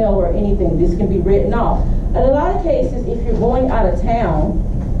 hotel or anything, this can be written off. In a lot of cases, if you're going out of town,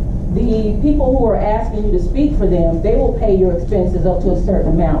 the people who are asking you to speak for them, they will pay your expenses up to a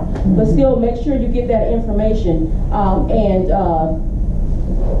certain amount. But still, make sure you get that information and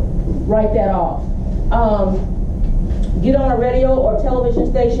write that off. Get on a radio or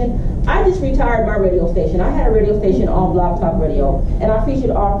television station. I just retired my radio station. I had a radio station on Blog Talk Radio, and I featured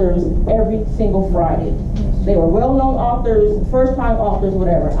authors every single Friday. They were well-known authors, first-time authors,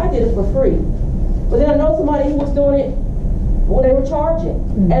 whatever. I did it for free. But then I know somebody who was doing it, well, they were charging.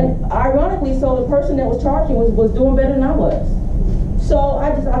 And ironically, so the person that was charging was doing better than I was. So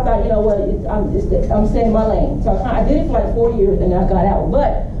I thought, you know what, I'm staying in my lane. So I did it for like 4 years, and then I got out.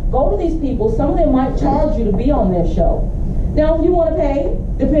 But go to these people. Some of them might charge you to be on their show. Now, if you want to pay,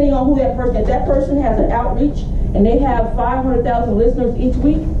 depending on who that person is, if that person has an outreach and they have 500,000 listeners each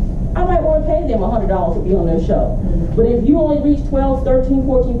week, I might want to pay them $100 to be on their show. But if you only reach 12, 13,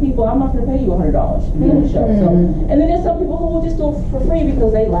 14 people, I'm not going to pay you $100 to be on the show. So, and then there's some people who will just do it for free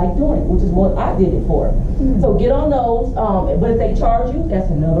because they like doing it, which is what I did it for. So get on those. But if they charge you,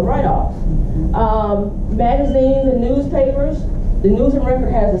 that's another write-off. Magazines and newspapers. The News and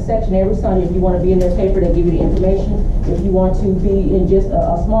Record has a section every Sunday. If you want to be in their paper, they give you the information. If you want to be in just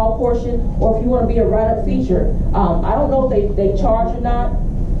a small portion, or if you want to be a write-up feature, I don't know if they charge or not.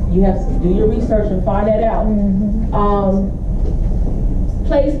 You have to do your research and find that out.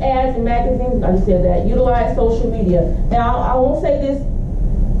 Place ads in magazines. I just said that. Utilize social media. Now, I won't say this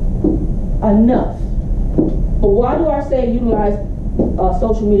enough, but why do I say utilize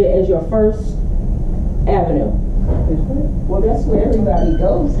social media as your first avenue? Well, that's where everybody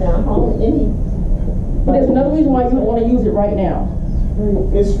goes now. But there's another reason why you don't want to use it right now.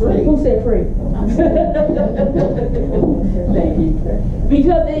 It's free. Who said free? Thank you.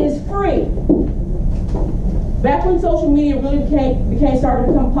 Because it is free. Back when social media really started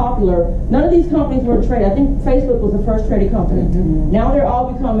to become popular, none of these companies were traded. I think Facebook was the first traded company. Now they're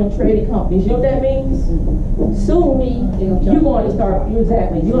all becoming traded companies. You know what that means? Soon, you're going to start, you're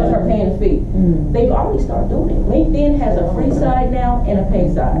going to start paying a fee. They've already started doing it. LinkedIn has a free side now and a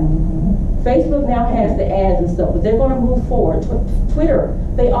paid side. Facebook now has the ads and stuff, but they're going to move forward. Twitter,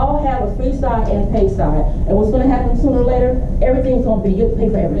 they all have a free side and a paid side. And what's going to happen sooner or later, everything's going to be, you have to pay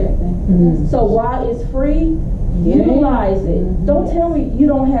for everything. So while it's free, utilize it. Don't tell me you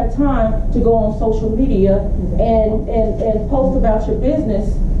don't have time to go on social media and post about your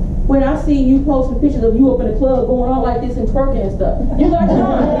business. When I see you posting pictures of you up in the club going on like this and twerking and stuff, you got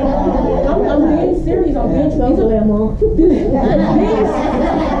time. I'm being serious. I'm being true.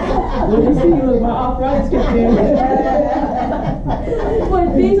 When you see, look, my arthritis kicked in.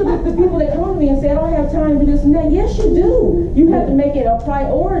 But these are the people that come to me and say, I don't have time to do this and that. Yes, you do. You have to make it a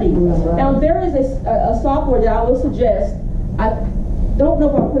priority. Now, there is a software that I will suggest. I don't know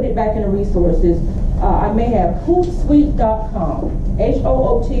if I'll put it back in the resources. I may have Hootsuite.com.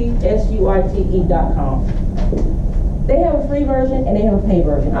 HOOTSUITE.com. They have a free version and they have a paid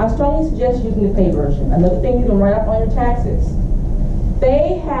version. I strongly suggest using the paid version. Another thing you can write up on your taxes.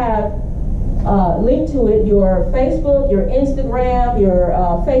 They have linked to it your Facebook, your Instagram, your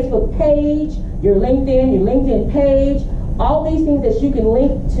Facebook page, your LinkedIn page, all these things that you can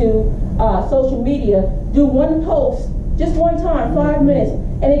link to social media. Do one post, just one time, 5 minutes,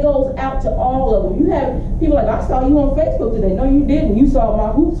 and it goes out to all of them. You have people like, I saw you on Facebook today. No, you didn't. You saw my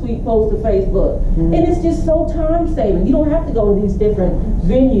Hootsuite post to Facebook. And it's just so time saving. You don't have to go to these different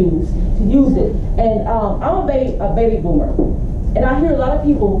venues to use it. And I'm a baby boomer. And I hear a lot of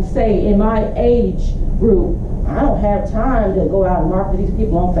people say in my age group, I don't have time to go out and market these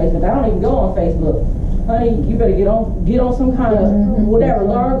people on Facebook. I don't even go on Facebook. Honey, you better get on some kind of whatever.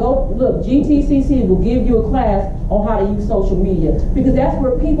 Learn, go look. GTCC will give you a class on how to use social media because that's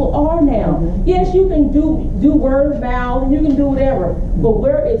where people are now. Yes, you can do word of mouth and you can do whatever, but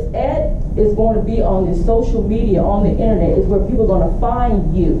where it's at is going to be on the social media, on the internet. Is where people are going to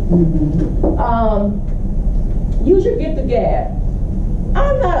find you. Use your gift of gab.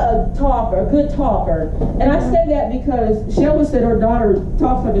 I'm not a good talker, and I say that because Shelby said her daughter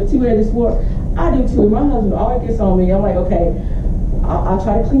talks like a two-headed sword. I do too. My husband always gets on me. I'm like, okay, I'll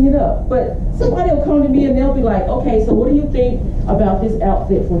try to clean it up. But somebody will come to me and they'll be like, okay, so what do you think about this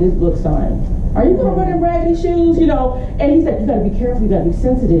outfit for this book signing? Are you gonna run in raggedy shoes? You know? And he said, you gotta be careful. You gotta be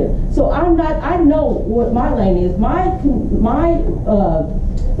sensitive. So I know what my lane is. My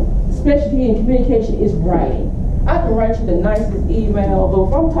specialty in communication is writing. I can write you the nicest email, but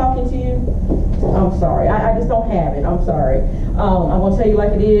if I'm talking to you, I'm sorry. I just don't have it. I'm sorry. I'm going to tell you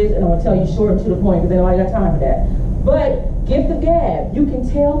like it is, and I'm going to tell you short and to the point because I don't got time for that. But gift the gab. You can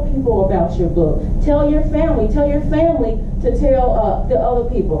tell people about your book. Tell your family. Tell your family to tell the other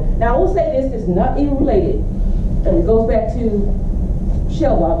people. Now, I will say this is not even related, and it goes back to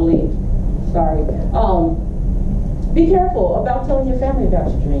Shelby, I believe. Sorry. Be careful about telling your family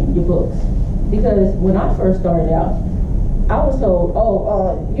about your dream, your books. Because when I first started out, I was told,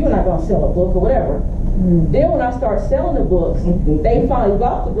 you're not going to sell a book or whatever. Then when I started selling the books, they finally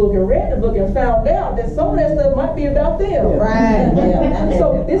bought the book and read the book and found out that some of that stuff might be about them. Right.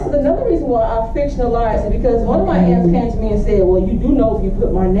 So this is another reason why I fictionalized it, because one of my aunts came to me and said, well, you do know if you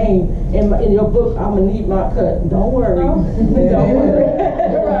put my name in your book, I'm going to need my cut. Don't worry. Don't worry.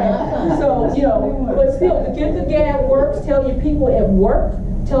 Right. So, but still, the gift of gab works. Tell your people at work.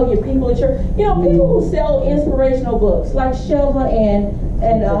 Tell your people at church. People who sell inspirational books like Shelva and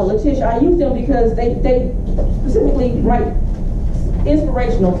Letitia, I use them because they specifically write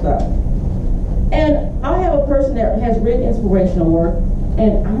inspirational stuff. And I have a person that has written inspirational work,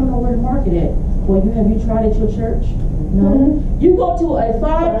 and I don't know where to market it. Well, have you tried at your church? No. You go to a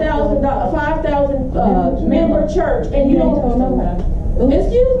 5,000 member church, and you don't know.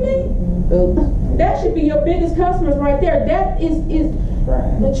 Excuse me? That should be your biggest customers right there. That is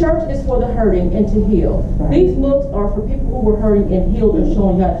the church is for the hurting and to heal. These books are for people who were hurting and healed and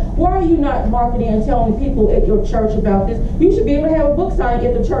showing God. Why are you not marketing and telling people at your church about this? You should be able to have a book signing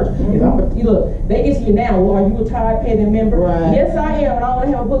at the church. Look, they get you now. Well, are you a tithe paying member? Right. Yes, I am, and I want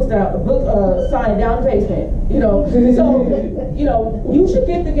to have a book signing down the basement. So you should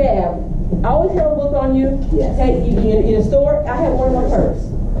get the gab. I always have a book on you. Yes. Take you in a store. I have one in my purse.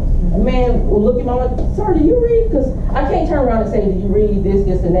 A man will look at me like, sir, do you read? Because I can't turn around and say, do you read this,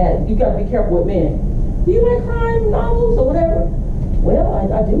 and that? You got to be careful with men. Do you like crime novels or whatever? Well,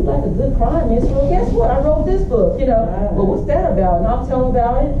 I do like a good crime mystery. Well, guess what? I wrote this book, Well, what's that about? And I'll tell him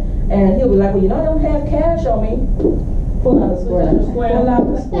about it. And he'll be like, well, I don't have cash on me. Pull out a square. Pull out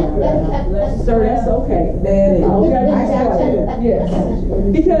the square. Sir, that's okay. That is. Okay. I got you. Yes.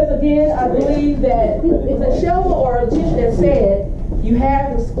 Because again, I believe that it's a show or a teacher that said you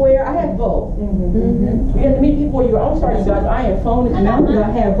have the square. I have both. You have to meet people where you are. I'm sorry, you guys. I am foaming at the mouth because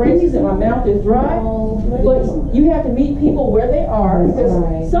I have braces and my mouth is dry. But you have to meet people where they are.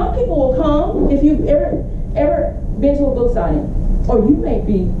 Because some people will come if you've ever been to a book signing. Or you may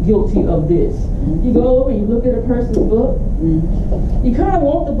be guilty of this. You go over, you look at a person's book. You kind of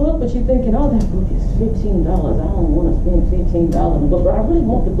want the book, but you're thinking, oh, that book is $15. I don't want to spend $15 on a book, but I really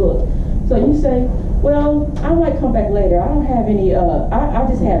want the book. So you say, well, I might come back later. I don't have any, I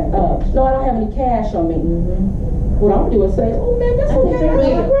just have, no, I don't have any cash on me. What I'm gonna do is say, oh man, that's okay,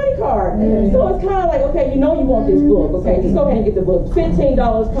 I have a credit card. So it's kind of like, okay, you know you want this book, okay, just go ahead and get the book. $15,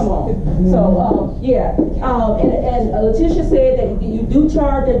 come on. So, yeah. And Letitia said that you do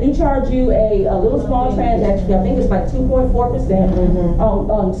charge, they do charge you a little small transaction. I think it's like 2.4%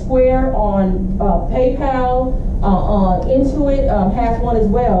 on Square, on PayPal, on Intuit has one as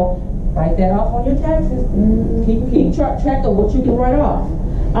well. Write that off on your taxes. Keep track of what you can write off.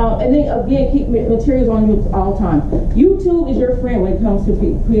 And then again, keep materials on you all the time. YouTube is your friend when it comes to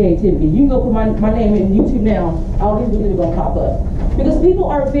creativity. You can go put my name in YouTube now. All these videos are going to pop up. Because people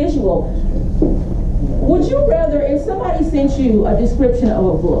are visual. Would you rather, if somebody sent you a description of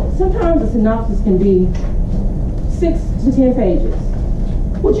a book, sometimes a synopsis can be 6 to 10 pages.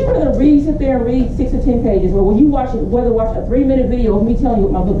 Would you rather sit there and read 6 or 10 pages, or will you watch a 3-minute video of me telling you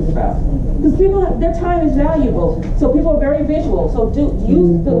what my book is about? Because people, their time is valuable. So people are very visual. So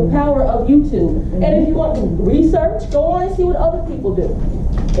use the power of YouTube. And if you want to research, go on and see what other people do.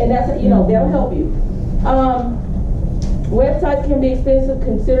 And that's, they'll help you. Websites can be expensive.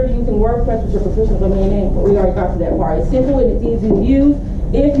 Consider using WordPress with your professional domain name. We already got to that part. It's simple and it's easy to use.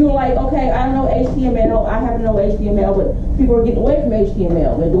 If you're like, okay, I don't know HTML, I happen to know HTML, but people are getting away from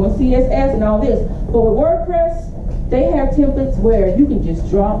HTML. They're doing CSS and all this. But with WordPress, they have templates where you can just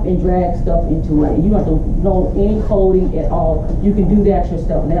drop and drag stuff into it. You don't have to know any coding at all. You can do that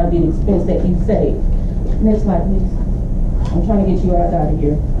yourself, and that'll be an expense that you save. Next slide, please. I'm trying to get you out of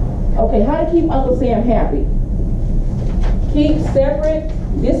here. Okay, how to keep Uncle Sam happy. Keep separate.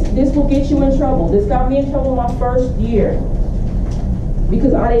 This will get you in trouble. This got me in trouble my first year.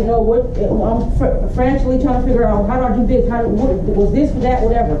 Because I didn't know what, I'm frantically trying to figure out how do I do this, was this, that,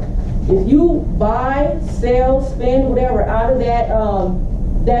 whatever. If you buy, sell, spend, whatever out of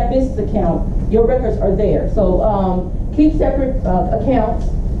that business account, your records are there. So keep separate accounts.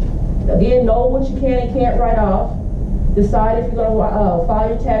 Again, know what you can and can't write off. Decide if you're going to file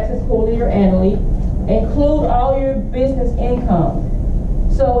your taxes quarterly or annually. Include all your business income.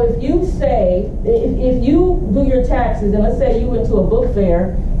 So if you say, if you do your taxes, and let's say you went to a book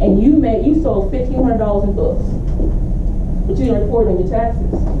fair and you sold $1,500 in books, but you didn't report on your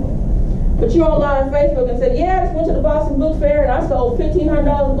taxes. But you're online on Facebook and said, yeah, I just went to the Boston Book Fair and I sold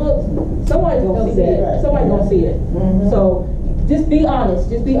 $1,500 in books. Somebody's gonna see that. Somebody's gonna see it. So just be honest.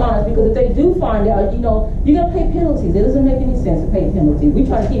 Just be honest, because if they do find out, you're gonna pay penalties. It doesn't make any sense to pay penalties. We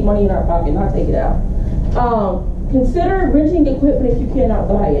try to keep money in our pocket, not take it out. Consider renting equipment if you cannot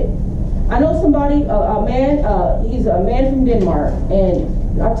buy it. I know somebody, a man, he's a man from Denmark,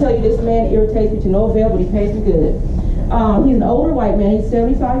 and I tell you, this man irritates me to no avail, but he pays me good. He's an older white man, he's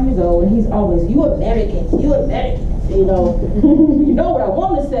 75 years old, and he's always, you Americans, you Americans, you know what I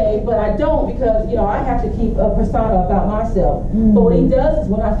want to say, but I don't, because, I have to keep a persona about myself. But what he does is,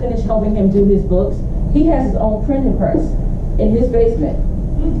 when I finish helping him do his books, he has his own printing press in his basement.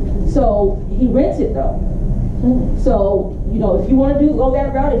 So he rents it though. So, if you want to go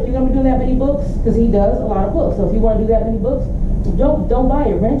that route, if you're going to be doing that many books, because he does a lot of books, so if you want to do that many books, don't buy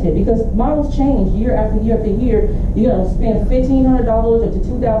it, rent it, because models change year after year after year. You're going to spend $1,500 or to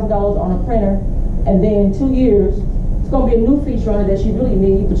 $2,000 on a printer, and then in 2 years, it's going to be a new feature on it that you really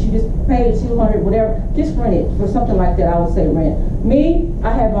need, but you just paid $200, whatever. Just rent it for something like that. I would say rent. Me,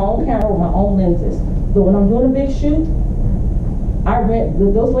 I have my own camera with my own lenses, but when I'm doing a big shoot, I rent,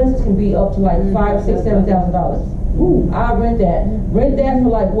 those lenses can be up to like $5,000, $6,000, $7,000. I rent that. Rent that for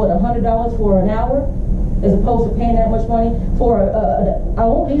like what, $100 for an hour, as opposed to paying that much money for. I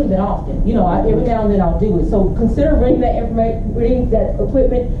won't need them that often. Every now and then I'll do it. So consider renting that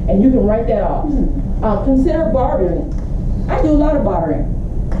equipment, and you can write that off. Consider bartering. I do a lot of bartering.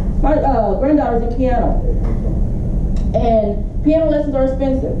 My granddaughter's in piano, and piano lessons are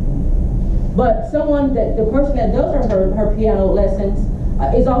expensive. But the person that does her piano lessons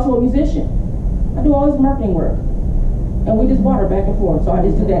is also a musician. I do all his marketing work. and we just barter back and forth. So I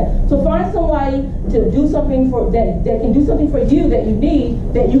just do that. So find somebody to do something for that can do something for you that you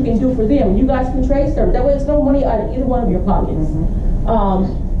need that you can do for them. You guys can trade service. That way, it's no money out of either one of your pockets.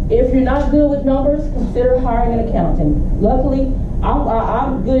 If you're not good with numbers, consider hiring an accountant. Luckily,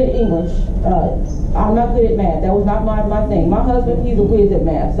 I'm good at English. I'm not good at math. That was not my thing. My husband, he's a whiz at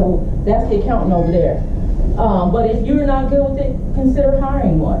math, so that's the accountant over there. But if you're not good with it, consider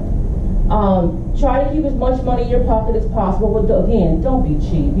hiring one. Try to keep as much money in your pocket as possible, but again, don't be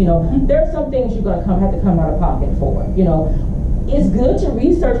cheap. You know, there's some things you're gonna have to come out of pocket for. You know, it's good to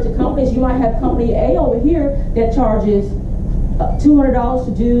research the companies. You might have company A over here that charges $200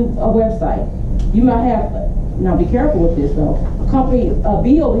 to do a website. You might have, now be careful with this though, company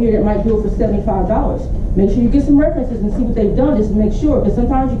B over here that might do it for $75. Make sure you get some references and see what they've done, just to make sure, because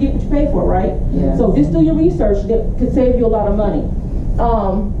sometimes you get what you pay for, right? Yes. So just do your research. That could save you a lot of money.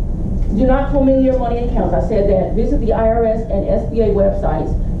 Do not commingle your money in accounts. I said that. Visit the IRS and SBA websites.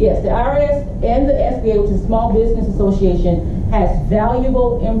 Yes, the IRS and the SBA, which is Small Business Association, has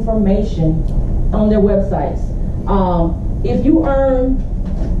valuable information on their websites. If you earn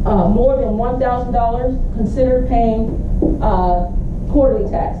more than $1,000, consider paying quarterly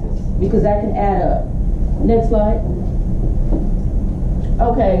taxes, because that can add up. Next slide.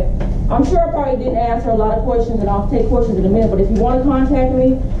 Okay, I'm sure I probably didn't answer a lot of questions, and I'll take questions in a minute, but if you want to contact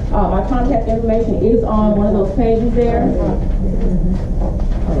me, my contact information is on one of those pages there.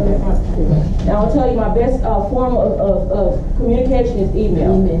 Now I'll tell you, my best form of communication is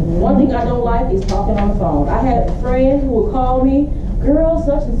email. One thing I don't like is talking on the phone. I had a friend who would call me, girl,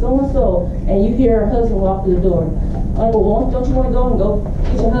 such and so and so, and you hear her husband walk through the door. I go, well, don't you want to go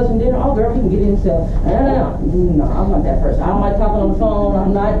get your husband dinner? Oh, girl, he can get it himself. No, I'm not that person. I don't like talking on the phone.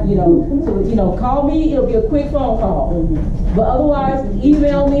 I'm not, so, call me. It'll be a quick phone call. But otherwise,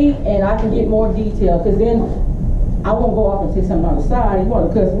 email me, and I can get more detail, because then I won't go off and say something on the side. You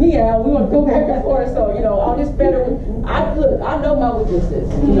want to cuss me out. We want to go back and forth. So, I'm just better. I know my weaknesses,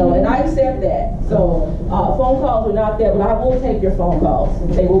 and I accept that. So, phone calls are not there, but I will take your phone calls.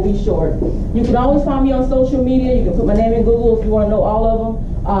 They will be short. You can always find me on social media. You can put my name in Google if you want to know all of them.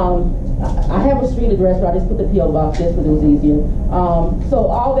 I have a street address, but I just put the P.O. box just because it was easier. So,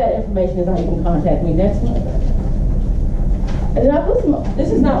 all that information is how you can contact me. Next one. And then I put this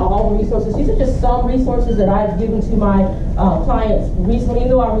is not all the resources, these are just some resources that I've given to my clients recently. Even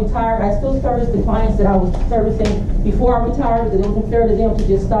though I retired, I still service the clients that I was servicing before I retired, because it wasn't fair to them to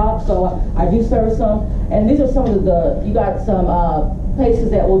just stop, so I do service them. And these are some of you got some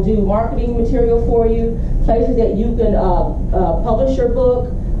places that will do marketing material for you, places that you can publish your book,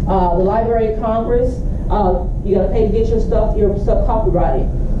 the Library of Congress. You got to pay to get your stuff copyrighted.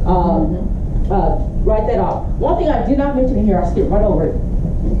 Write that off. One thing I did not mention in here, I skipped right over it.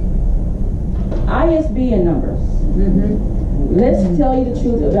 ISBN numbers. Let's tell you the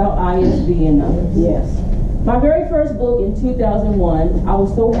truth about ISBN numbers. Yes. My very first book in 2001, I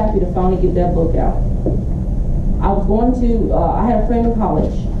was so happy to finally get that book out. I was going to, I had a friend in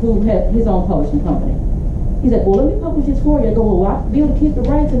college who had his own publishing company. He said, well, let me publish this for you. I go, well, I'll be able to keep the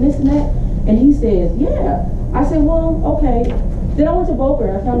rights and this and that. And he says, yeah. I said, well, okay. Then I went to Boca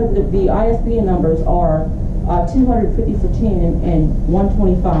and I found that the ISBN numbers are 250 for 10 and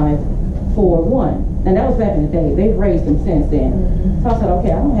 125 for 1. And that was back in the day. They've raised them since then. So I said,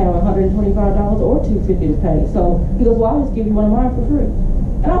 okay, I don't have $125 or $250 to pay. So he goes, well, I'll just give you one of mine for free.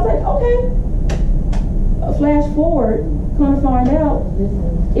 And I was like, okay. Flash forward, come to find out,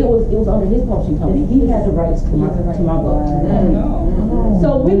 it was under his publishing company. He had the rights to my book.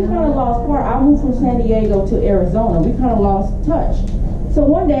 So we kind of lost part. I moved from San Diego to Arizona. We kind of lost touch. So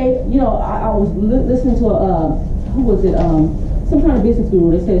one day, I was listening to who was it? Some kind of business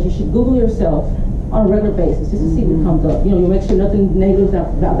guru that says you should Google yourself on a regular basis just to see what comes up. You make sure nothing negative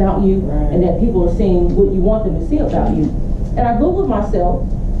about you, and that people are seeing what you want them to see about you. And I Googled myself,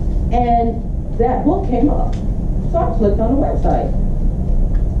 and that book came up. So I clicked on the website.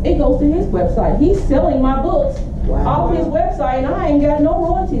 It goes to his website. He's selling my books off his website, and I ain't got no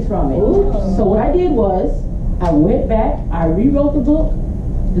royalties from it. So what I did was, I went back, I rewrote the book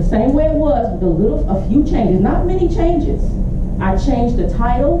the same way it was, with a few changes, not many changes. I changed the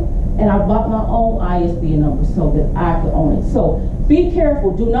title, and I bought my own ISBN number so that I could own it. So be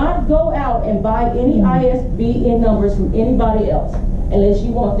careful. Do not go out and buy any ISBN numbers from anybody else unless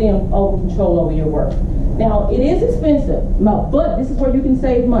you want them over control over your work. Now, it is expensive, but this is where you can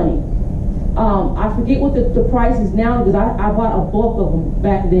save money. I forget what the price is now, because I bought a bulk of them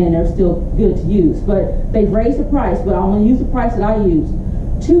back then. They're still good to use, but they've raised the price, but I'm going to use the price that I use.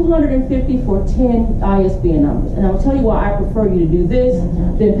 $250 for 10 ISBN numbers. And I'll tell you why I prefer you to do this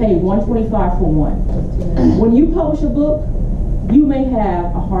than pay $125 for one. When you publish a book, you may have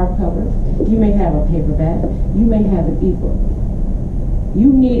a hardcover, you may have a paperback, you may have an ebook. You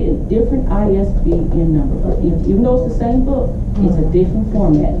need a different ISBN number. Even though it's the same book, it's a different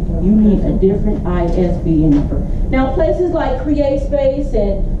format. You need a different ISBN number. Now, places like CreateSpace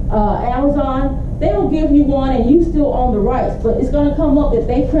and Amazon, they will give you one and you still own the rights, but it's going to come up that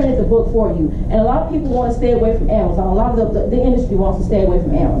they printed the book for you. And a lot of people want to stay away from Amazon. A lot of the industry wants to stay away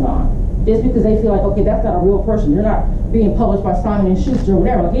from Amazon. Just because they feel like, okay, that's not a real person. They're not being published by Simon & Schuster or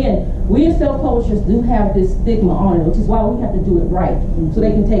whatever. Again, we as self-publishers do have this stigma on it, which is why we have to do it right, so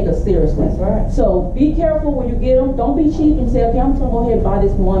they can take us seriously. That's right. So be careful when you get them. Don't be cheap and say, okay, I'm going to go ahead and buy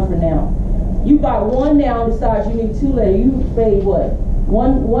this one for now. You buy one now and decide you need two later. You pay what?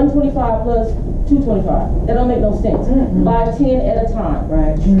 $125 plus $225. That don't make no sense. Buy 10 at a time.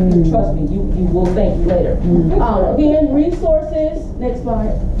 Right. Trust me, you will thank you later. Again, resources. Next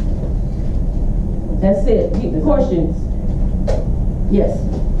slide. That's it. Questions? Yes.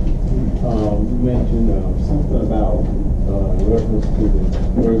 You mentioned something about reference to the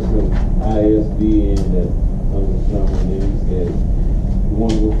person ISBN that someone needs that you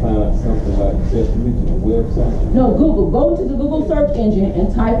want to go find out something like accessibility to the website. No, Google. Go to the Google search engine and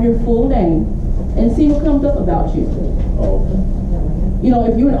type your full name and see what comes up about you. Oh, okay. You know,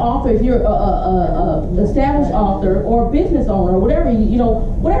 if you're an author, if you're a established author or a business owner or whatever,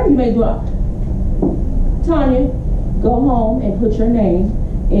 whatever you may do. Tanya, go home and put your name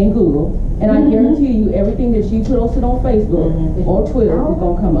in Google, and I guarantee you everything that you posted on Facebook or Twitter is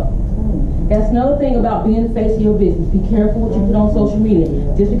going to come up. That's another thing about being the face of your business. Be careful what you put on social media.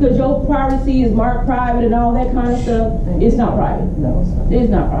 Just because your privacy is marked private and all that kind of stuff, it's not private. No, it's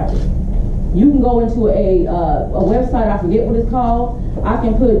not private. You can go into a website, I forget what it's called. I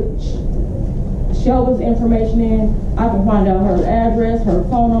can put Shelby's information in. I can find out her address, her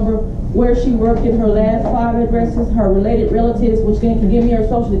phone number, where she worked in, her last 5 addresses, her related relatives, which then can give me her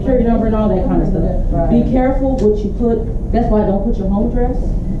social security number and all that kind of stuff. Right. Be careful what you put. That's why I don't put your home address.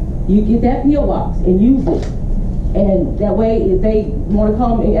 You get that P.O. box and use it. And that way, if they want to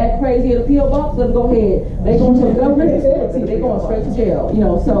come and act crazy at a P.O. box, let them go ahead. They going to a government facility. They going straight to jail.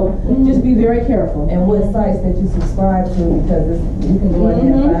 So just be very careful. And what sites that you subscribe to, because you can go in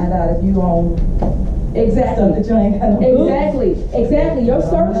there and find out if you own exactly. Exactly. Your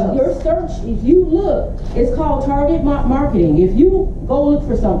search. If you look, it's called target marketing. If you go look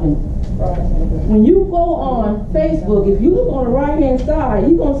for something, when you go on Facebook, if you look on the right hand side,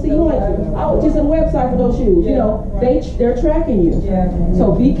 you're gonna see just a website for those shoes. They're tracking you.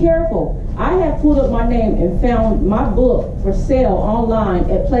 So be careful. I have pulled up my name and found my book for sale online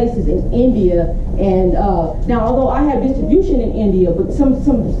at places in India, and now although I have distribution in India, but some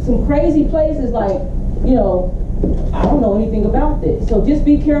crazy places like I don't know anything about this. So just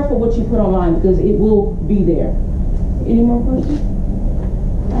be careful what you put online because it will be there. Any more questions?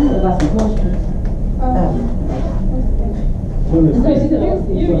 I got some questions.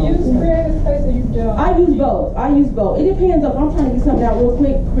 You use CreateSpace or you don't? I use both. It depends if I'm trying to get something out real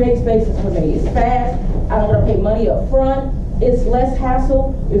quick. CreateSpace is for me. It's fast. I don't want to pay money up front. It's less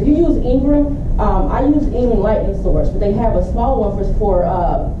hassle. If you use Ingram, I use Ingram Lightning Source, but they have a small one for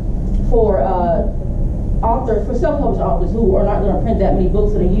authors, for self-published authors who are not going to print that many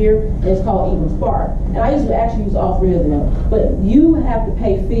books in a year, and it's called Ingram Spark. And I actually use all 3 of them. But you have to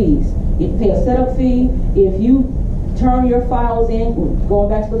pay fees. You pay a setup fee. If you turn your files in, going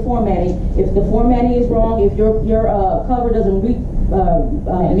back to the formatting, if the formatting is wrong, if your cover doesn't meet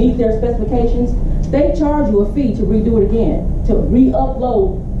their specifications, they charge you a fee to redo it again, to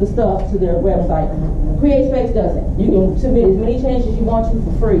re-upload the stuff to their website. CreateSpace doesn't. You can submit as many changes as you want to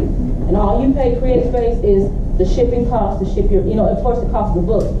for free. And all you pay CreateSpace is the shipping cost to ship your, of course the cost of the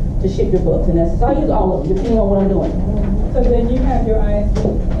book to ship your books. And that's, so I use all of them, depending on what I'm doing. So then you have your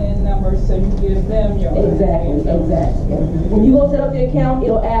ISBN number, so you give them your Exactly. When you go set up the account,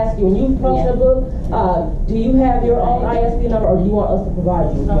 it'll ask you, when you post a book, do you have your own ISBN number or do you want us to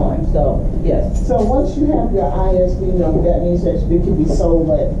provide you with one? So, yes. So once you have your ISBN number, that means that it can be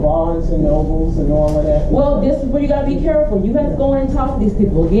sold at Barnes and Nobles and all of that? Well, this is where you got to be careful. You have to go in and talk to these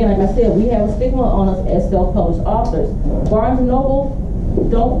people. Again, like I said, we have a stigma on us as self-published authors. Barnes and Noble,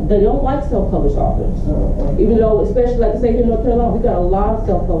 they don't like self-published authors. Even though, especially like I say here in North Carolina, we got a lot of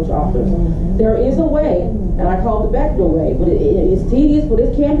self-published authors. There is a way, and I call it the backdoor way, but it's tedious, but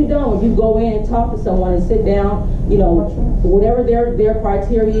it can be done when you go in and talk to someone and sit down, whatever their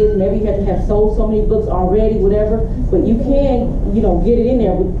criteria is. Maybe you have to have sold so many books already, whatever, but you can, get it in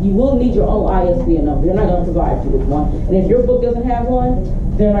there, but you will need your own ISBN number. They're not going to provide you with one. And if your book doesn't have one,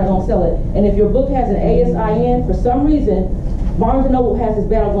 they're not gonna sell it. And if your book has an ASIN, for some reason, Barnes & Noble has this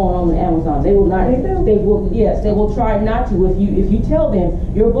battle going on with Amazon. They will not, they will, yes, they will try not to. If you tell them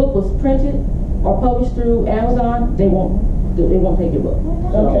your book was printed or published through Amazon, they won't take your book.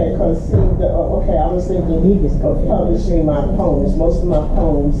 Okay, because see, okay, I was thinking of publishing my poems. Most of my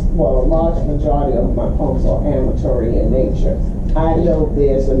poems, well, a large majority of my poems are amatory in nature. I know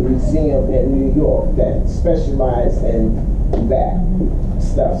there's a museum in New York that specializes in that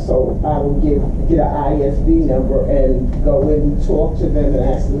stuff, so I will get an ISB number and go in and talk to them and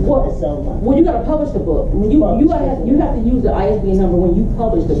ask them if they sell my. Well, you got to publish the book. When you have to use the ISB number when you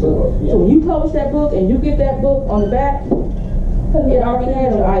publish the book. Yeah. So when you publish that book and you get that book on the back, it already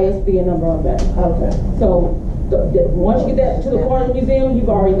has your ISBN number on the back. Okay. So once you get that to the corner museum, you've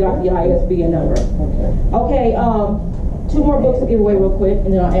already got the ISBN number. Okay. Okay. 2 more books to give away real quick,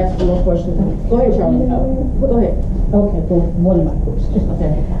 and then I'll ask you more questions. Go ahead, Charlie. Go ahead. Okay, well, one of my questions.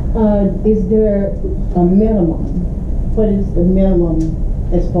 Okay. Is there a minimum? What is the minimum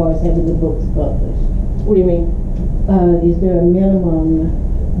as far as having the books published? What do you mean? Is there a minimum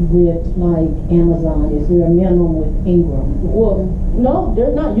with like Amazon? Is there a minimum with Ingram? Well, no,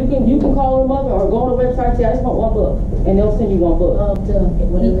 there's not. You can call them up or go on the website and say, I just want 1 book, and they'll send you 1 book.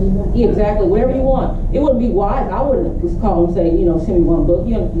 Whatever you want. Yeah, exactly, whatever you want. It wouldn't be wise. I wouldn't just call and say, send me 1 book.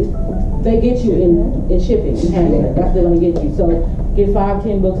 They get you in shipping and handling. That's what they're gonna get you. So get 5,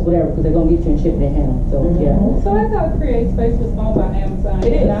 10 books, whatever, because they're gonna get you in shipping and handling. So yeah. So I thought Create Space was owned by Amazon.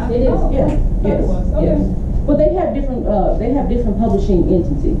 It is. It is. Yeah. Yes. Okay. Yes. But they have different publishing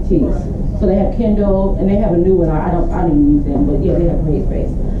entities. Right. So they have Kindle and they have a new one. I didn't use them, but yeah, they have Create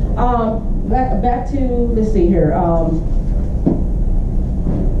Space. Back to, let's see here.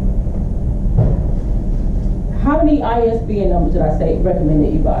 How many ISBN numbers did I say recommend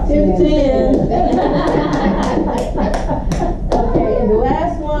that you buy? 15. Okay, and the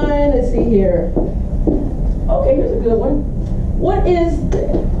last one, let's see here. Okay, here's a good one. What is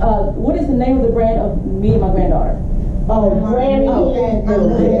the name of the brand of me and my granddaughter? Oh, Granny and I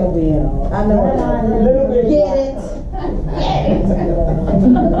know. Little bit. Get it.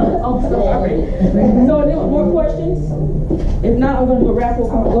 I'm sorry. So are there more questions? If not, I'm going to do a raffle.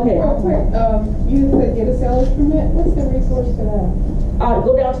 Go ahead. You said get a seller's permit. What's the resource for that?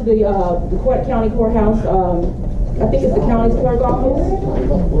 Go down to the county courthouse. I think it's the county's clerk office.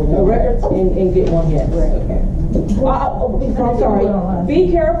 Records and get one. Yes. Okay. I'm sorry. Be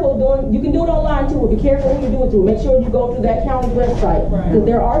careful doing. You can do it online too. But be careful when you do it too. Make sure you go through that county website because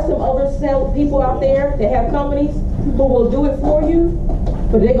there are some other people out there that have companies who will do it for you,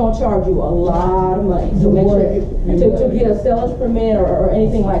 but they're gonna charge you a lot of money. So make sure to get a seller's permit or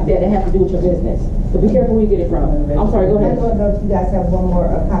anything like that has to do with your business. So be careful where you get it from. I'm sorry. Go ahead. I don't know if you guys have one more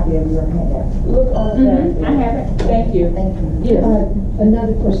copy of your handout. Look on that. I have it. Thank you. Thank you. Yes.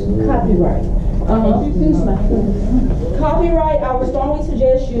 Another question, copyright. Copyright, I would strongly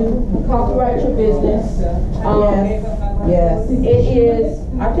suggest you copyright your business. Yes. It is,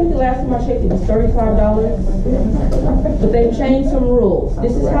 I think the last time I checked it was $35, but they've changed some rules.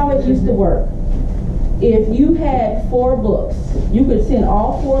 This is how it used to work. If you had 4 books, you could send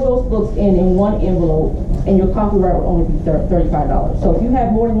all 4 of those books in one envelope, and your copyright would only be $35. So if you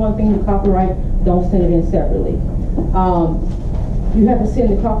have more than one thing to copyright, don't send it in separately. You have to send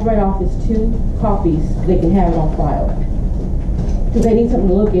the copyright office 2 copies so they can have it on file. Because they need something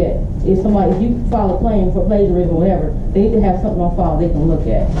to look at. If you file a claim for plagiarism or whatever, they need to have something on file they can look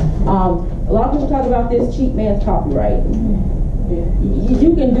at. A lot of people talk about this cheap man's copyright.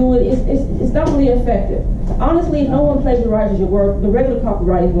 You can do it. It's not really effective. Honestly, if no one plagiarizes your work, the regular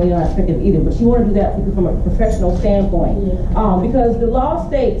copyright is really not effective either. But you want to do that from a professional standpoint, because the law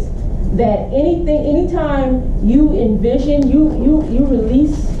states that anytime you envision, you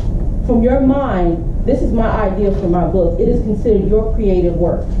release from your mind, this is my idea for my book, it is considered your creative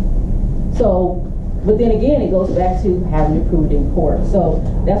work. So, but then again, it goes back to having it proved in court. So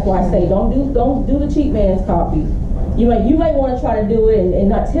that's why I say don't do the cheap man's copy. You might want to try to do it and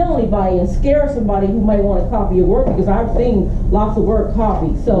not tell anybody and scare somebody who might want to copy your work, because I've seen lots of work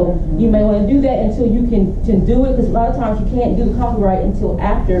copied. So you may want to do that until you can do it, because a lot of times you can't do the copyright until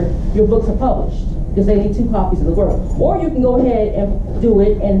after your books are published, because they need 2 copies of the work. Or you can go ahead and do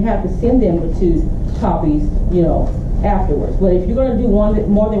it and have to send them the 2 copies, afterwards. But if you're going to do more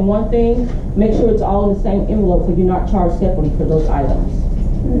than one thing, make sure it's all in the same envelope so you're not charged separately for those items.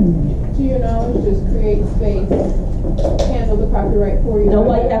 To your knowledge, just Create Space handle the copyright for you?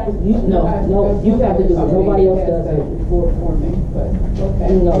 Nobody have to. You have to do it. Nobody else does it for me. But okay,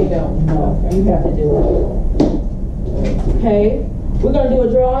 no, they don't. No, Okay. you have to do it. Okay, we're gonna do a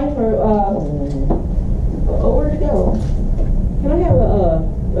drawing for. Where to go? Can I have a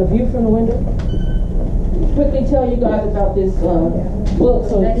a view from the window? Quickly tell you guys about this book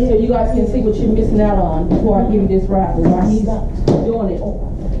so you guys can see what you're missing out on before I give you this wrapper while he's doing it.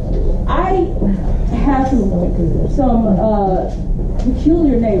 I have some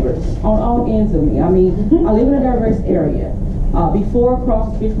peculiar neighbors on all ends of me. I mean, I live in a diverse area. Before, across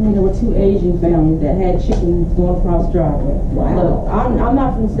the street from me, there were 2 Asian families that had chickens going across the driveway. Wow. Look, I'm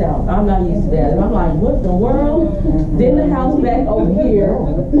not from the South. I'm not used to that. And I'm like, what in the world? Then the house back over here,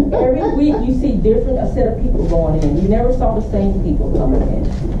 every week you see a set of people going in. You never saw the same people coming in.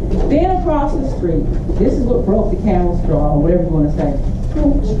 Then across the street, this is what broke the camel's straw, or whatever you want to say.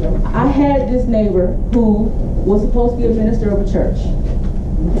 I had this neighbor who was supposed to be a minister of a church.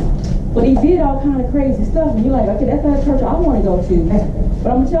 But he did all kind of crazy stuff, and you're like, okay, that's not a church I want to go to. But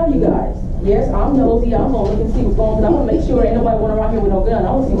I'm going to tell you guys, yes, I'm nosy, I'm going to look and see what's going on, I'm going to make sure ain't nobody going around here with no gun.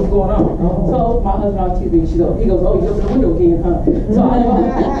 I want to see what's going on. So my husband on TV, he goes, oh, you opened the window again, huh? So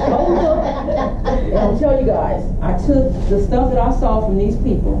I'll tell you guys, I took the stuff that I saw from these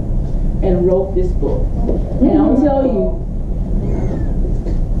people and wrote this book. And I'll tell you,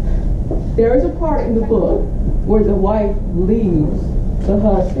 there is a part in the book where the wife leaves the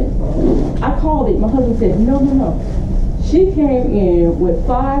husband. I called it. My husband said, no. She came in with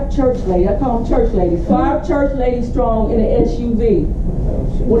 5 church ladies. I call them church ladies. 5 church ladies strong in an SUV.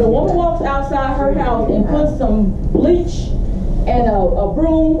 When a woman walks outside her house and puts some bleach and a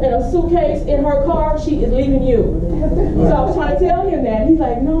broom and a suitcase in her car, she is leaving you. So I was trying to tell him that. He's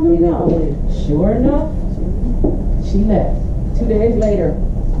like, no. Sure enough, she left. 2 days later,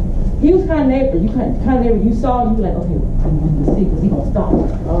 he was kind of neighbor. You kind of neighbor you saw, you be like, okay, I'm going to see because he's going to stop me.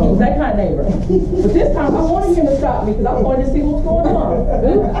 He was that kind of neighbor. But this time, I wanted him to stop me because I wanted to see what's going on.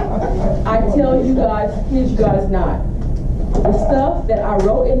 I tell you guys, kid you guys not. The stuff that I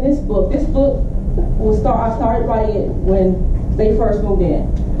wrote in this book I started writing it when they first moved in.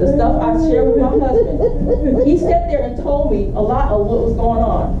 The stuff I shared with my husband. He sat there and told me a lot of what was going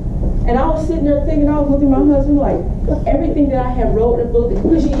on. And I was sitting there thinking, I was looking at my husband like, everything that I had wrote in the book,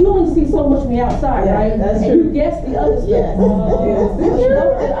 because you only see so much from the outside, right? That's and true. you guess the other stuff. Yes. The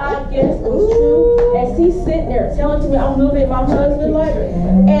stuff that I guessed was true, as he's sitting there telling to me, I'm looking at my husband like,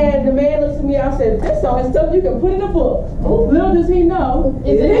 and the man looks at me, I said, this song is stuff you can put in a book. Little does he know,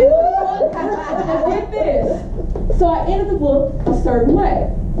 is it in the book? Get this. So I ended the book a certain way.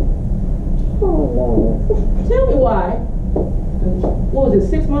 Tell me why. What was it,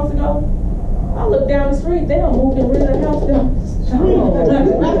 6 months ago? I looked down the street, they done moved and rid of the house down the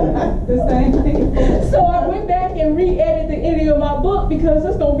The same thing. So I went back and re-edited the ending of my book because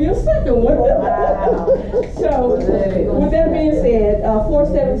there's going to be a second one. Wow. So, with that being said,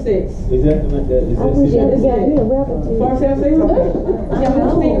 476. Is that the is that 476? Okay. Yeah,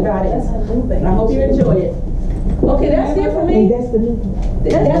 let's think about it. And I hope you enjoy it. Okay, that's it for me. That's the new one.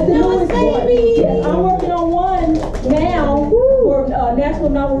 That's the newest baby. Yes, I'm working on one now for National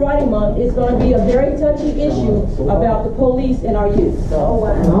Novel Writing Month. It's going to be a very touchy issue about the police and our youth. So, All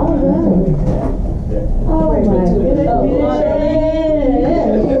right. Oh my goodness.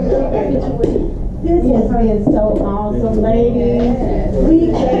 This has been so awesome, ladies. We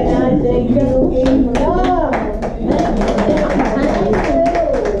cannot thank you enough.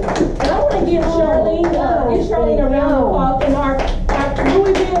 and I want to give Charlene a round of applause in our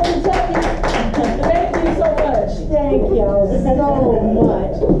Louisville, Kentucky. Thank you so much. Thank y'all so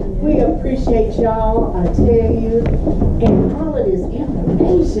much. We appreciate y'all, I tell you, and all of this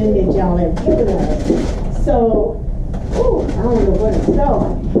information that y'all have given us. So, I don't know where to start.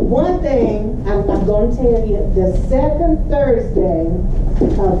 One thing I'm going to tell you, the second Thursday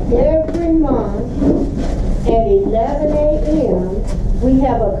of every month at 11 a.m., we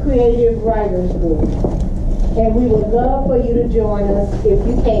have a creative writers group. And we would love for you to join us if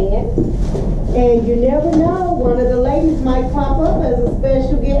you can. And you never know, one of the ladies might pop up as a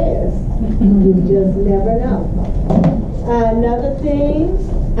special guest. You just never know. Another thing,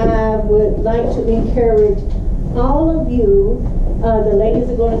 I would like to encourage all of you, the ladies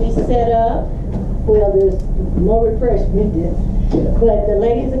are going to be set up. Well, there's more refreshment, but the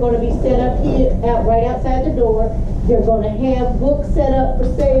ladies are going to be set up here, right outside the door. They're going to have books set up for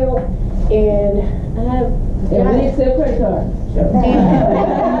sale, and And we accept credit cards.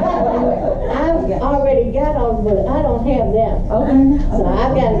 I've already got on, but I don't have that. Okay. So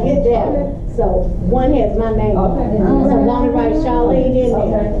I've got to get that. So one has my name on it. So I want to write Charlene in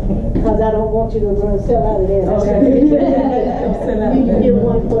there, because I don't want you to run sell out of there. You can get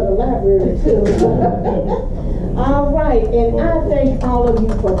one for the library too. All right, and I thank all of you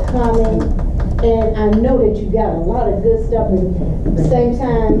for coming. And I know that you got a lot of good stuff. And at the same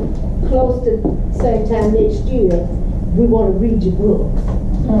time, close to the same time next year, we want to read your books.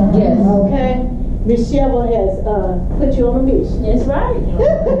 Yes. Okay? Miss Sheville has put you on a mission. That's right.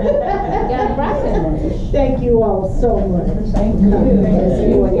 Got it right. Thank you all so much. Thank you. Yes,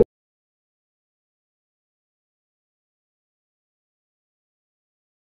 you are.